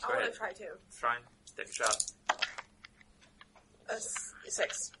 that's weak. I Go want ahead. to try too. Try and take a shot.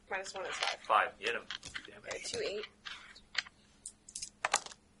 6 -1 is 5. 5. You hit him. Okay, Damage. 2 8.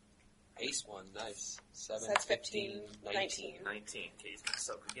 Ace 1, nice. 7, So that's 15, 15, 19. 19. Okay, he's going to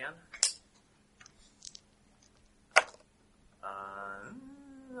soak again.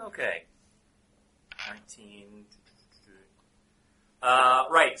 Okay. 19.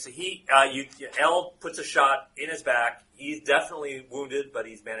 Right, so L puts a shot in his back. He's definitely wounded, but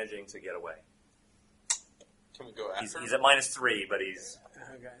he's managing to get away. Can we go after He's him? at -3, but he's...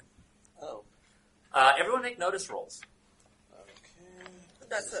 Okay. Oh. Everyone make notice rolls. Okay.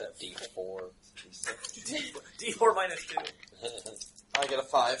 That's a D4, D6. D4 minus 2. I get a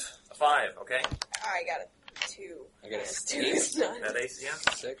 5. A 5, okay. I got a 2. I got a Minus 2 8. is none. That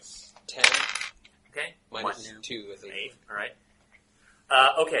ACM. 6, 10, Okay. minus 2 is 8. 8. All right.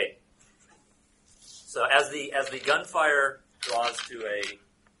 Okay. So as the gunfire draws to a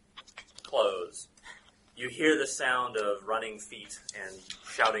close, you hear the sound of running feet and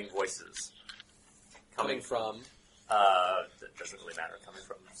shouting voices Coming from, that doesn't really matter. Coming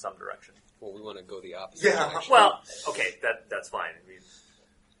from some direction. well, we want to go the opposite Yeah. direction. Well, okay, that's fine. I mean,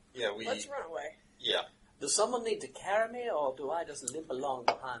 Yeah, we. Let's run away. Yeah. Does someone need to carry me, or do I just limp along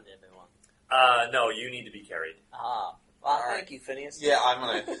behind everyone? no, you need to be carried. Well, All thank right. you, Phineas. Yeah, I'm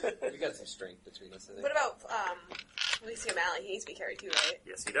gonna. We got some strength between us, I think. What about Lucy O'Malley? He needs to be carried too, right?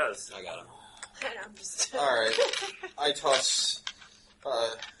 Yes, he does. I got him. I'm just. All right. I toss.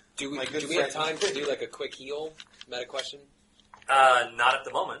 Do we My good have friend. time to do like a quick heal meta question? Not at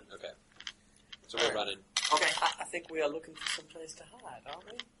the moment. Okay. So we're running. Okay. I think we are looking for some place to hide, aren't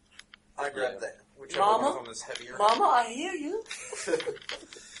we? I grab Yeah. that. Whichever Mama? one of them is heavier. Mama, I hear you.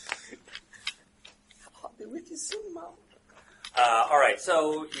 I'll be with you soon, Mama. All right,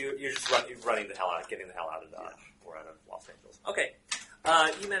 so you're just running the hell out, getting the hell out of Dodge or out of Los Angeles. Okay,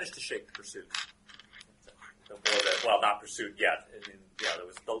 you managed to shake the pursuit. Well, not pursuit yet. I mean, yeah,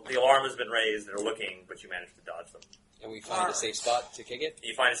 the alarm has been raised. They're looking, but you managed to dodge them. And we find a safe spot to kick it?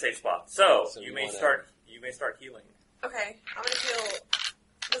 You find a safe spot, so So you you may wanna- start healing. Okay, I'm gonna heal.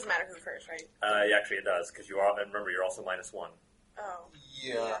 Doesn't matter who first, right? Actually, it does because you are. And remember, you're also -1. Oh.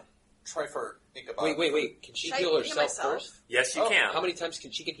 Yeah. Try for Ichabod. Wait. Can she Should I heal heal herself myself? first? Yes, you Oh, can. How many times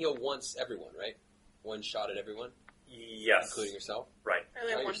can she heal once everyone, right? One shot at everyone, Yes, including herself? right. I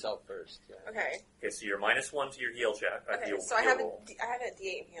only Try have one. yourself first. Yeah. Okay. Okay, so you're -1 to your heal check. Okay. Heal, So I heal have roll. I have a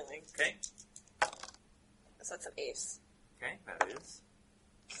D8 in healing. Okay. So that's an ace. Okay, that is.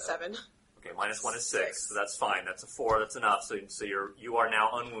 7. Okay, -1 is 6, so that's fine. That's a 4. That's enough. So you are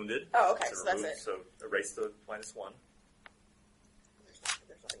now unwounded. Oh, okay. So that's remove- it. So erase the -1. There's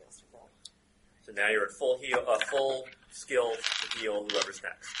nothing else to roll. So now you're at full skill to heal whoever's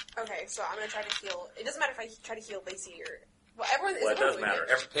next. Okay, so I'm gonna try to heal. It doesn't matter if I try to heal Lacey or everyone. Well, it does matter.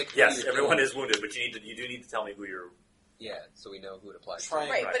 Pick who Yes, you're everyone healing. is wounded, but you do need to tell me who you're. Yeah, so we know who it applies Try-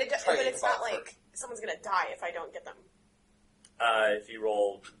 to. Right, Right. but Try but it's Ichabod not like someone's gonna die if I don't get them. If you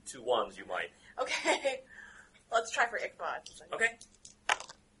roll 2 1s, you might. Okay, let's try for Ichabod. Okay.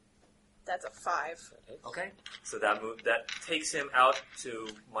 That's a 5. Okay. So that takes him out to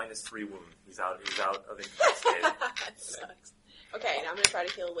 -3 wound. He's out of incapacitated. That sucks. Okay, now I'm gonna try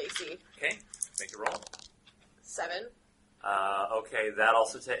to heal Lacey. Okay. Make a roll. 7. Okay. That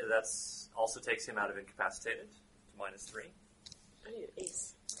also takes him out of incapacitated to -3. I need an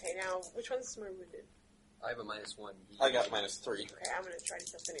ace. Okay, now which one's more wounded? I have a -1. I got -3. Okay, I'm gonna try to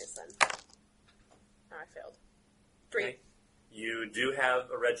heal Phineas then. Oh, I failed. 3. Okay. You do have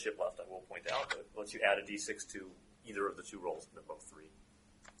a red chip left, I will point out, but it lets you add a d6 to either of the 2 rolls, and they're both 3.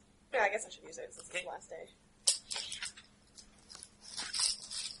 Yeah, I guess I should use it since Okay. it's the last day.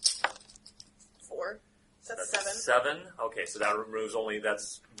 4. So that's 7. 7. Okay, so that removes only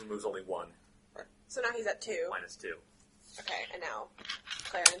 1 So now he's at 2. -2. Okay, and now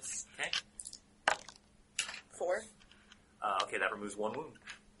Clarence. Okay. 4. Okay, that removes 1 wound.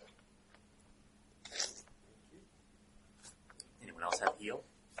 Anyone else have heal?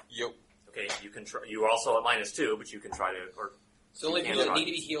 Yo. Okay, you can try. You are also at -2, but you can try to. Or So the only you people can that try. need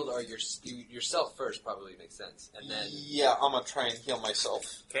to be healed are yourself first, probably makes sense. And then Yeah, I'm gonna try and heal myself.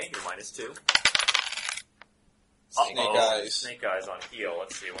 Okay, you're -2. Snake Uh-oh, eyes. Snake eyes on heal.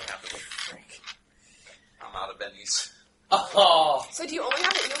 Let's see what happens. I'm out of bennies. oh, So do you only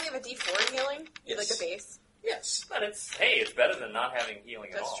have a D4 in healing? Yes. Like the base? Yes. But it's better than not having healing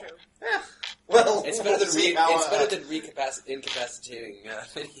at That's all. true. Well, it's better than we'll see how, incapacitating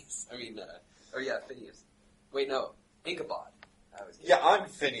Phineas. Phineas. Wait, no, Ichabod. I was Yeah, I'm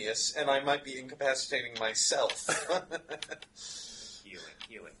Phineas, and I might be incapacitating myself.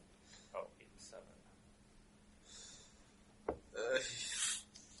 Healing. Oh, 87.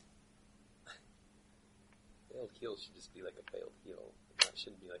 failed heal should just be like a failed heal. It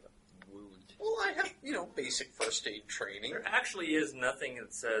shouldn't be like a wound. Well, I have, basic first aid training. There actually is nothing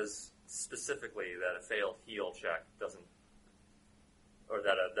that says specifically that a failed heal check doesn't, or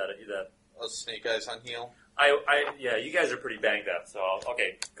that Oh, snake eyes on heal. yeah, you guys are pretty banged up. So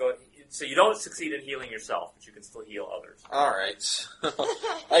okay, go. So you don't succeed in healing yourself, but you can still heal others. All right.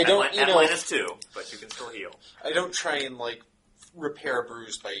 I don't, at -2, but you can still heal. I don't try and repair a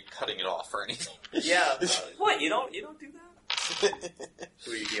bruise by cutting it off or anything. Yeah. What? You don't do that?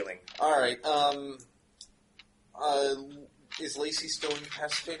 Who are you healing? All right. Is Lacey still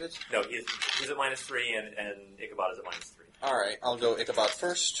incapacitated? No, he's at -3, and Ichabod is at -3. All right. I'll go Ichabod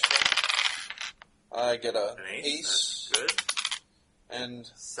first. I get an An ace. That's good.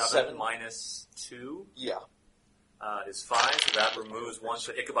 And 7 -2 Yeah. is 5, so that removes 1.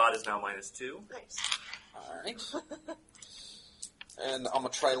 So Ichabod is now -2. Nice. All right. And I'm gonna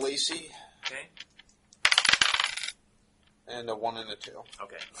try Lacey. Okay. And a 1 and a 2.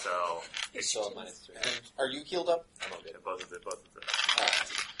 Okay. So It's still a -3. And are you healed up? I'm okay. Both of them. All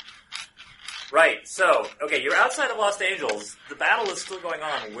right. Right. So okay, you're outside of Los Angeles. The battle is still going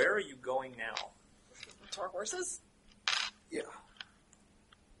on. Where are you going now? To our horses? Yeah.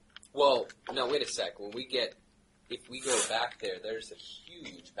 Well, no, wait a sec. If we go back there, there's a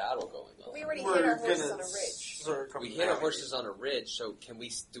huge battle going on. We already hit our horses on a ridge. We hit our horses on a ridge, so can we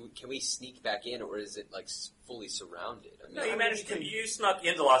sneak back in, or is it like fully surrounded? I mean, No, you snuck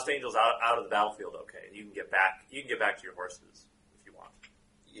into Los Angeles out of the battlefield. Okay, you can get back. You can get back to your horses if you want.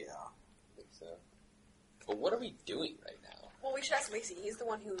 Yeah. I think so. But what are we doing right now? Well, we should ask Lacey. He's the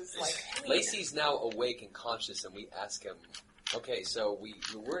one who's like... Lacey's now awake and conscious, and we ask him, okay, so we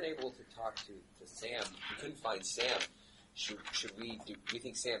weren't able to talk to Sam. We couldn't find Sam. Should we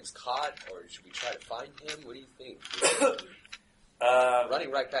think Sam's caught, or should we try to find him? What do you think? Running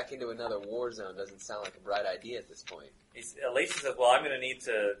right back into another war zone doesn't sound like a bright idea at this point. Lacey says, "Well, I'm going to need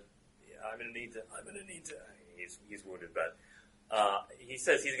to. He's wounded, but he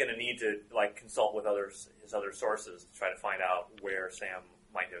says he's going to need to consult with his other sources to try to find out where Sam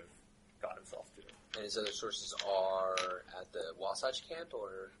might have got himself to." And his other sources are at the Wasatch camp,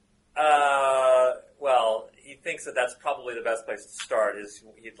 or? Well, he thinks that that's probably the best place to start.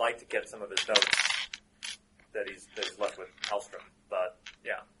 He'd like to get some of his notes that he's left with Hellstrom, but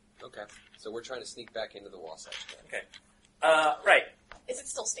yeah. Okay, so we're trying to sneak back into the Wasatch camp. Okay. Right. Is it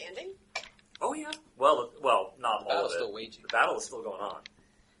still standing? Oh yeah. Well, not all of The battle's it. still waging. The battle is still going on.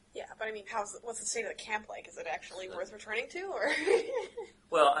 Yeah, but I mean, what's the state of the camp like? Is it actually worth returning to, or?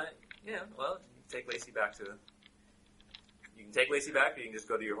 Well, you take Lacey back to. You can take Lacey back, or you can just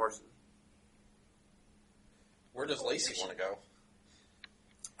go to your horses. Where does Lacey want to go?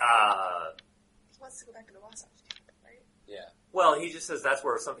 He wants to go back to the Wasatch camp, right? Yeah. Well, he just says that's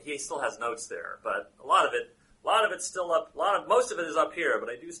where he still has notes there, but a lot of it's still up. Most of it is up here, but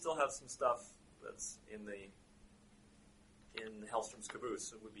I do still have some stuff that's in Hellstrom's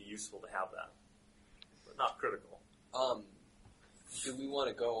caboose. It would be useful to have that, but not critical. Do we want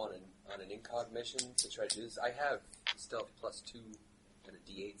to go on an incog mission to try to do this? I have stealth +2 and a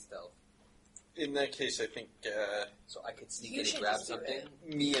D8 stealth. In that case, I think So I could sneak You in should and grab just do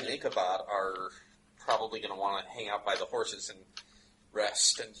something. me and Ichabod are probably going to want to hang out by the horses and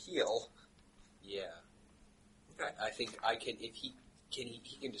rest and heal. Yeah. Okay. I think I can, if he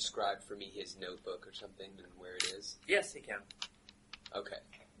can describe for me his notebook or something and where it is. Yes, he can. Okay.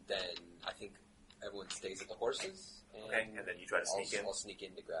 Then I think everyone stays at the horses. And Okay, and then you try to sneak in. I'll sneak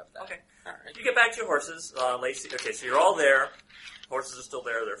in to grab that. Okay. All right. You get back to your horses, Lacey. Okay, so you're all there. Horses are still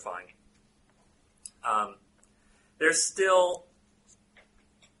there. They're fine. There's still,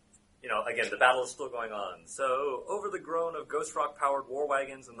 again, the battle is still going on. So, over the groan of Ghost Rock-powered war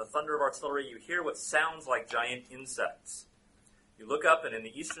wagons and the thunder of artillery, you hear what sounds like giant insects. You look up, and in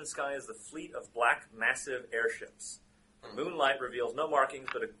the eastern sky is the fleet of black, massive airships. The moonlight reveals no markings,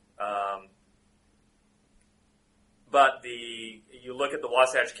 but you look at the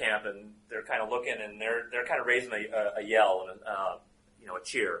Wasatch camp, and they're kind of looking, and they're kind of raising a yell and a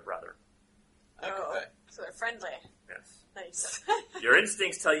cheer rather. Okay. So they're friendly. Yes. Nice. Your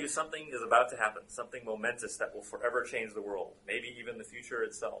instincts tell you something is about to happen, something momentous that will forever change the world, maybe even the future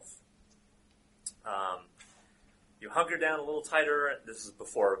itself. You hunker down a little tighter. This is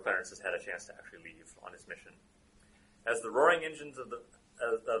before Clarence has had a chance to actually leave on his mission. As the roaring engines of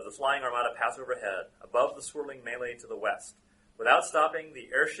the flying armada pass overhead, above the swirling melee to the west, without stopping, the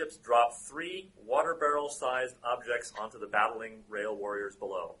airships drop 3 water barrel-sized objects onto the battling rail warriors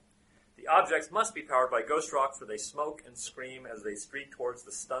below. The objects must be powered by Ghost Rock, for they smoke and scream as they streak towards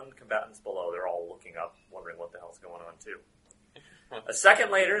the stunned combatants below. They're all looking up, wondering what the hell's going on, too. A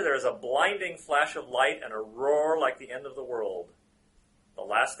second later, there is a blinding flash of light and a roar like the end of the world. The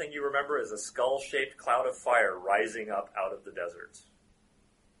last thing you remember is a skull-shaped cloud of fire rising up out of the desert.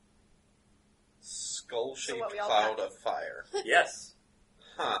 Skull-shaped So what, we all cloud got- of fire. Yes.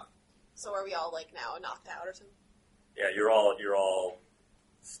 Huh. So are we all now knocked out or something? Yeah, you're all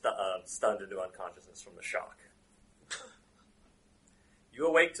stunned into unconsciousness from the shock. You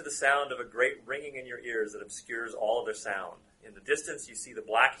awake to the sound of a great ringing in your ears that obscures all other sound. In the distance, you see the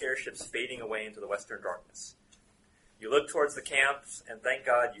black airships fading away into the western darkness. You look towards the camps, and thank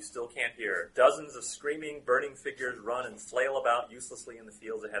God you still can't hear. Dozens of screaming, burning figures run and flail about uselessly in the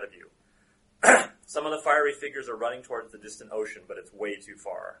fields ahead of you. Some of the fiery figures are running towards the distant ocean, but it's way too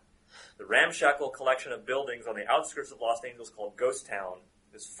far. The ramshackle collection of buildings on the outskirts of Los Angeles called Ghost Town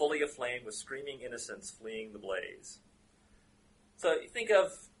is fully aflame with screaming innocents fleeing the blaze. So you think of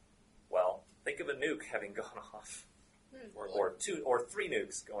a nuke having gone off. Or two or three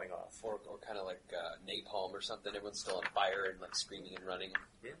nukes going off. Or kind of like napalm or something. Everyone's still on fire and like screaming and running.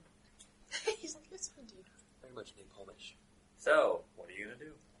 Yeah. He's like, yes, indeed. Very much napalmish. So, what are you going to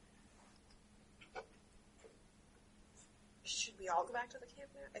do? Should we all go back to the camp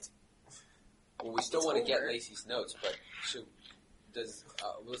now? Well, we still It's want to get over. Lacey's notes, but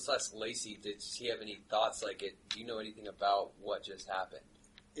let's ask Lacey, did she have any thoughts do you know anything about what just happened?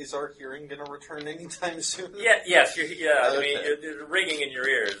 Is our hearing going to return anytime soon? Yes, I mean, Okay. it's ringing in your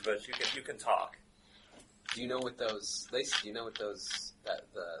ears, but you can talk. Do you know what Lacey, do you know what the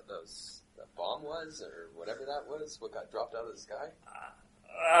bomb was, or whatever that was, what got dropped out of the sky?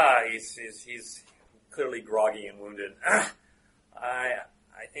 He's clearly groggy and wounded.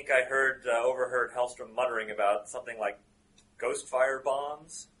 I think I overheard Hellstrom muttering about something like ghost fire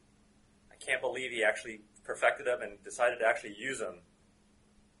bombs. I can't believe he actually perfected them and decided to actually use them.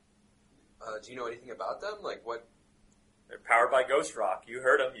 Do you know anything about them? Like what? They're powered by ghost rock. You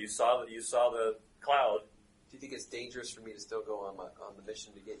heard them. You saw the cloud. Do you think it's dangerous for me to still go on the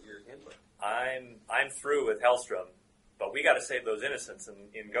mission to get your handbook? I'm through with Hellstrom, but we got to save those innocents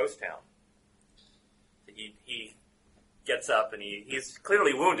in Ghost Town. He gets up and he's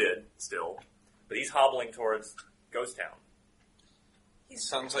clearly wounded still, but he's hobbling towards Ghost Town. He's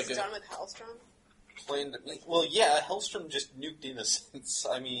Sounds like done with Hellstrom. Plan to make. Well, yeah, Hellstrom just nuked innocents.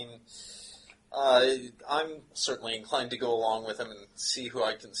 I mean, I'm certainly inclined to go along with him and see who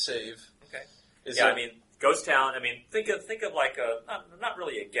I can save. Okay. I I mean, Ghost Town. I mean, think of like not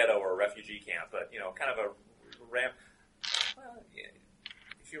really a ghetto or a refugee camp, but kind of a ramp. Well, yeah.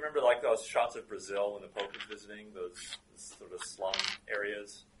 If you remember, like those shots of Brazil when the Pope was visiting, those sort of slum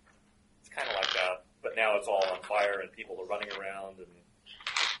areas, it's kind of like that. But now it's all on fire and people are running around and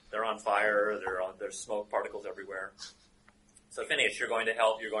they're on fire. There's smoke particles everywhere. So Phineas, you're going to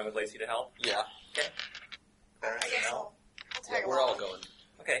help. You're going with Lacey to help. Yeah. Okay. I guess I'll tag We're along. all going.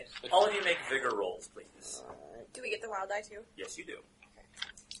 Okay. All of you make vigor rolls, please. Do we get the wild die too? Yes, you do.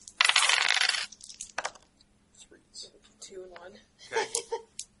 2 and 1. Okay.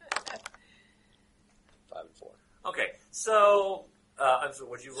 5 and 4. Okay. So,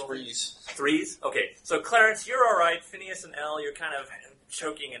 what'd you roll? Threes. Okay. So Clarence, you're all right. Phineas and Elle, you're kind of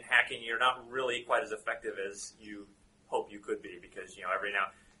choking and hacking. You're not really quite as effective as you hope you could be because every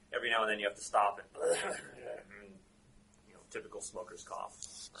now and then you have to stop and typical smoker's cough.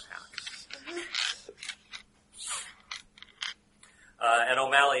 And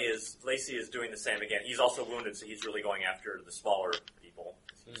Lacey is doing the same again. He's also wounded, so he's really going after the smaller people.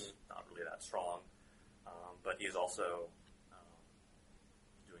 He's not really that strong, but he's also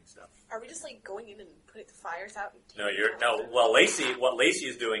doing stuff. Are we just like going in and putting the fires out? And Well, what Lacey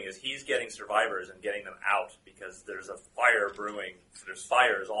is doing is he's getting survivors and getting them out because there's a fire brewing. So there's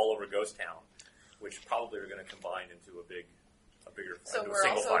fires all over Ghost Town, which probably are going to combine into a bigger So into a we're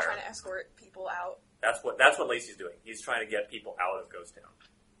single also fire. trying to escort people out. That's what Lacey's doing. He's trying to get people out of Ghost Town.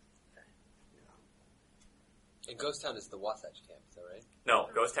 And Ghost Town is the Wasatch camp, is that right? No,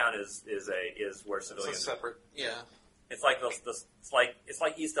 Ghost Town is where It's a civilians. separate. Yeah. It's like it's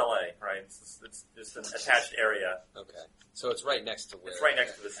like East LA, right? It's just an attached area. Okay. So it's right next to where... It's right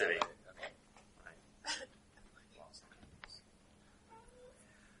next to the city. Okay.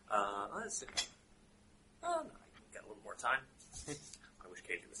 Let's see. Oh, no, I got a little more time. I wish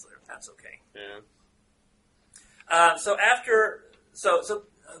Katie was there. That's okay. Yeah. So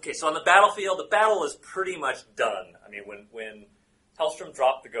on the battlefield, the battle is pretty much done. I mean, when Hellstrom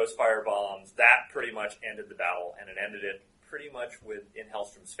dropped the Ghost Fire bombs, that pretty much ended the battle, and it ended it pretty much in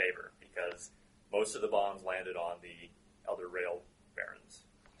Hellstrom's favor because most of the bombs landed on the other rail barons'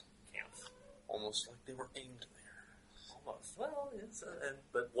 camps. Almost like they were aimed there. Almost. Well, yes,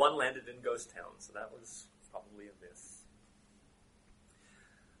 but one landed in Ghost Town, so that was probably a miss.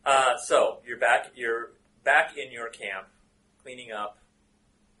 So you're back in your camp, cleaning up,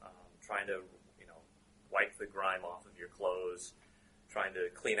 trying to wipe the grime off of your clothes, trying to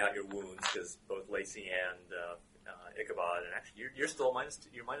clean out your wounds because both Lacey and Ichabod, and actually you're still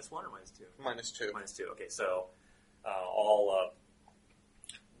you're -1 or -2? -2. -2. Okay, so all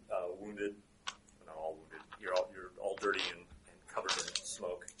wounded. Not all wounded. You're all dirty and covered in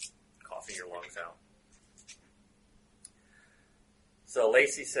smoke, coughing your lungs out. So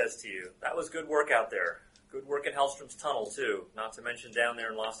Lacey says to you, "That was good work out there. Good work in Hellstrom's tunnel, too, not to mention down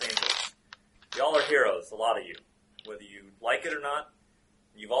there in Los Angeles. Y'all are heroes, a lot of you. Whether you like it or not,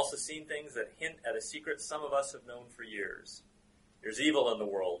 you've also seen things that hint at a secret some of us have known for years. There's evil in the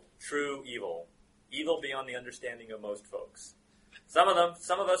world, true evil. Evil beyond the understanding of most folks. Some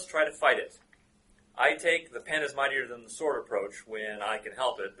of us try to fight it. I take the pen is mightier than the sword approach when I can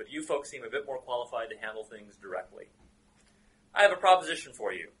help it, but you folks seem a bit more qualified to handle things directly. I have a proposition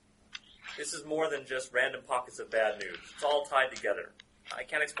for you. This is more than just random pockets of bad news. It's all tied together. I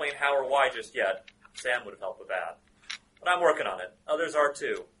can't explain how or why just yet. Sam would have helped with that. But I'm working on it. Others are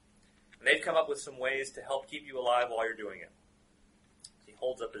too. And they've come up with some ways to help keep you alive while you're doing it. He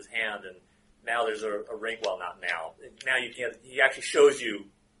holds up his hand, and now there's a ring. Well, not now. Now you can't. He actually shows you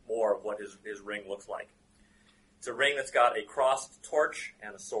more of what his ring looks like. It's a ring that's got a crossed torch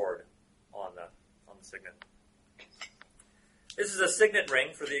and a sword on the signet. This is a signet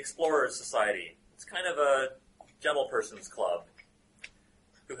ring for the Explorers Society. It's kind of a gentle person's club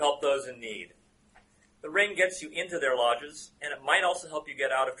who help those in need. The ring gets you into their lodges, and it might also help you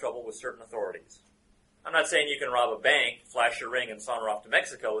get out of trouble with certain authorities. I'm not saying you can rob a bank, flash your ring, and saunter off to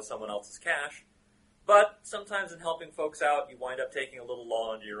Mexico with someone else's cash, but sometimes in helping folks out, you wind up taking a little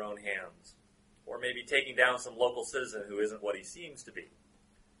law into your own hands, or maybe taking down some local citizen who isn't what he seems to be.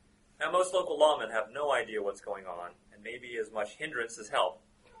 Now, most local lawmen have no idea what's going on, and may be as much hindrance as help,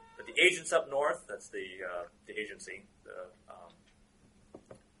 but the agents up north, that's the agency, The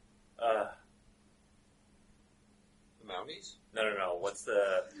Mounties? No. What's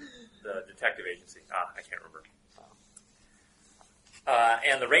the detective agency? I can't remember.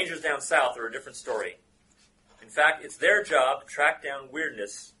 And the Rangers down south are a different story. In fact, it's their job to track down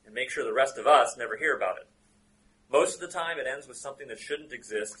weirdness and make sure the rest of us never hear about it. Most of the time, it ends with something that shouldn't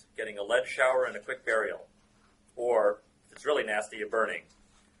exist, getting a lead shower and a quick burial. Or, if it's really nasty, a burning.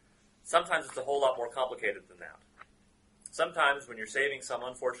 Sometimes it's a whole lot more complicated than that. Sometimes, when you're saving some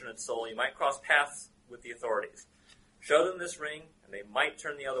unfortunate soul, you might cross paths with the authorities. Show them this ring, and they might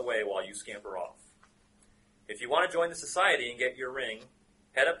turn the other way while you scamper off. If you want to join the society and get your ring,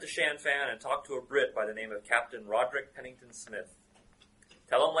 head up to Shanfan and talk to a Brit by the name of Captain Roderick Pennington Smith.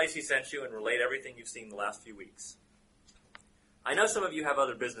 Tell him Lacey sent you and relate everything you've seen the last few weeks. I know some of you have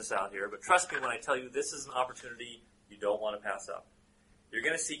other business out here, but trust me when I tell you this is an opportunity you don't want to pass up. You're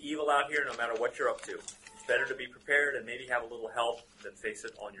going to see evil out here no matter what you're up to. It's better to be prepared and maybe have a little help than face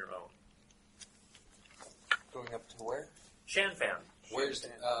it on your own. Going up to where? Shanfan. Where's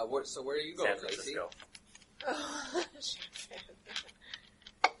so where are you going, San Lacey? Francisco.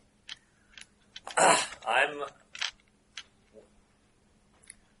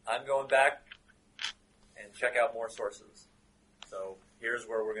 I'm going back and check out more sources. So here's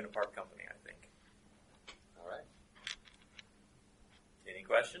where we're going to part company, I think. All right. Any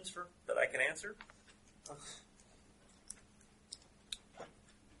questions that I can answer?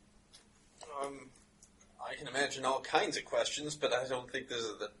 I can imagine all kinds of questions, but I don't think this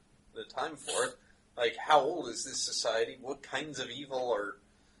is the time for it. Like, how old is this society? What kinds of evil are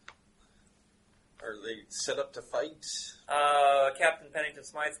they set up to fight? Captain Pennington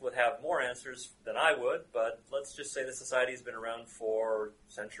Smythe would have more answers than I would, but let's just say the society's been around for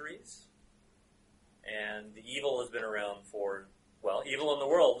centuries. And the evil has been around evil in the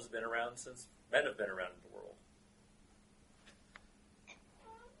world has been around since men have been around in the world.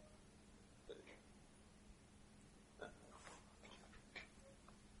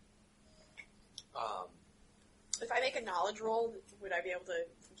 If I make a knowledge roll, would I be able to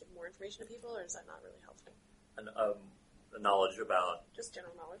give more information to people, or is that not really helpful? The knowledge about... Just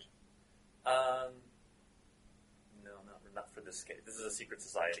general knowledge? No, not for this case. This is a secret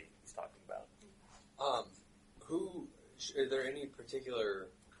society he's talking about. Are there any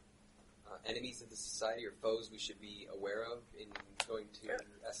particular enemies of the society or foes we should be aware of in going to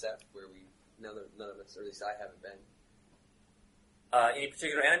SF, where none of us, or at least I haven't been? Any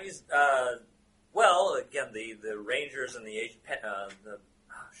particular enemies? Well, again, the Rangers and the agent... I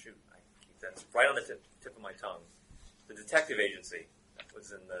keep that right on the tip of my tongue. The detective agency that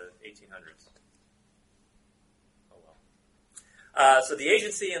was in the 1800s. Oh, well. So the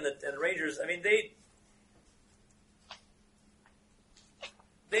agency and the Rangers, I mean,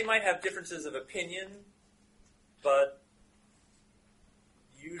 they might have differences of opinion, but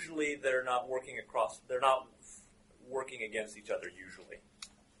usually they're not working against each other, usually.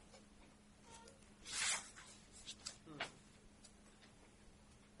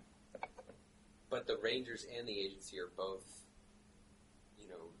 But the Rangers and the agency are both,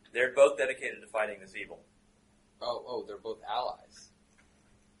 They're both dedicated to fighting this evil. Oh, they're both allies.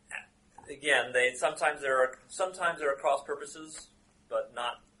 Again, sometimes there are cross purposes, but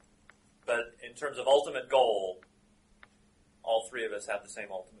but in terms of ultimate goal, all three of us have the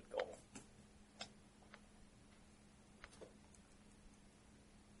same ultimate goal.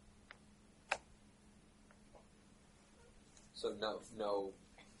 So no.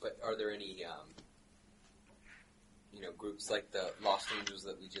 But are there any, groups like the Lost Angels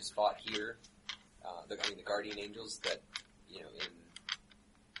that we just fought here? The Guardian Angels that, in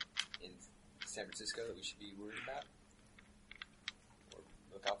San Francisco that we should be worried about or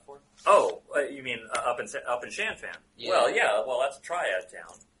look out for? Oh, you mean up in Shanfan? Yeah. Well, that's a triad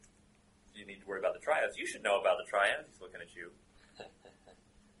town. You need to worry about the triads. You should know about the triads. He's looking at you.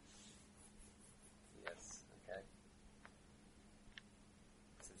 Yes. Okay.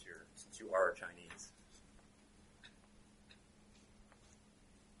 Since you are Chinese.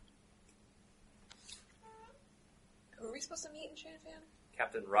 Who are we supposed to meet in Shanfan?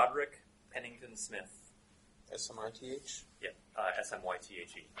 Captain Roderick Pennington Smith. SMRTH? Yep,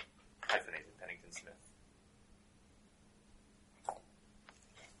 SMYTHE, hyphenated Pennington Smith.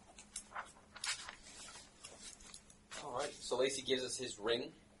 All right. So Lacey gives us his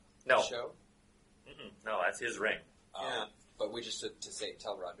ring. No. To show. No, that's his ring. Yeah. But we just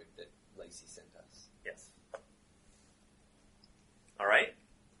tell Roderick that Lacey sent us. Yes. All right.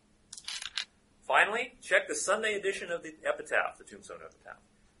 Finally, check the Sunday edition of the Epitaph, the Tombstone Epitaph.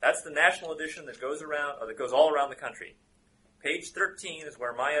 That's the national edition that goes all around the country. Page 13 is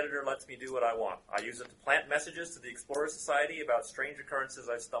where my editor lets me do what I want. I use it to plant messages to the Explorer Society about strange occurrences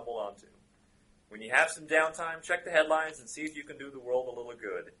I've stumbled onto. When you have some downtime, check the headlines and see if you can do the world a little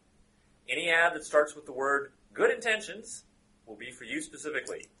good. Any ad that starts with the word "good intentions" will be for you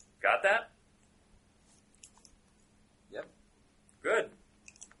specifically. Got that? Yep. Good.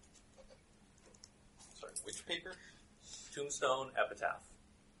 Sorry, which paper? Tombstone Epitaph.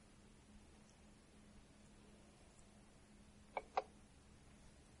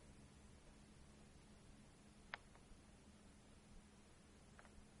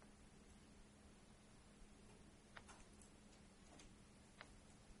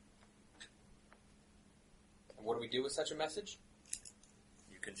 And what do we do with such a message?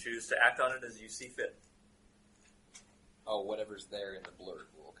 You can choose to act on it as you see fit. Oh, whatever's there in the blurb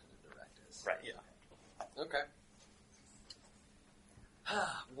will kind of direct us. Right. Yeah. Okay.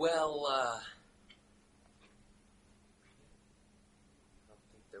 Well, I don't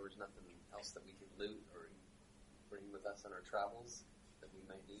think there was nothing else that we could loot or bring with us on our travels that we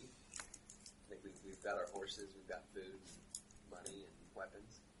might need. I think we've got our horses, we've got food, money, and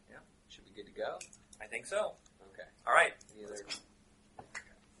weapons. Yeah. Should be good to go? I think so. Okay. All right. Any other...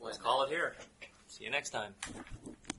 Let's call it here. See you next time.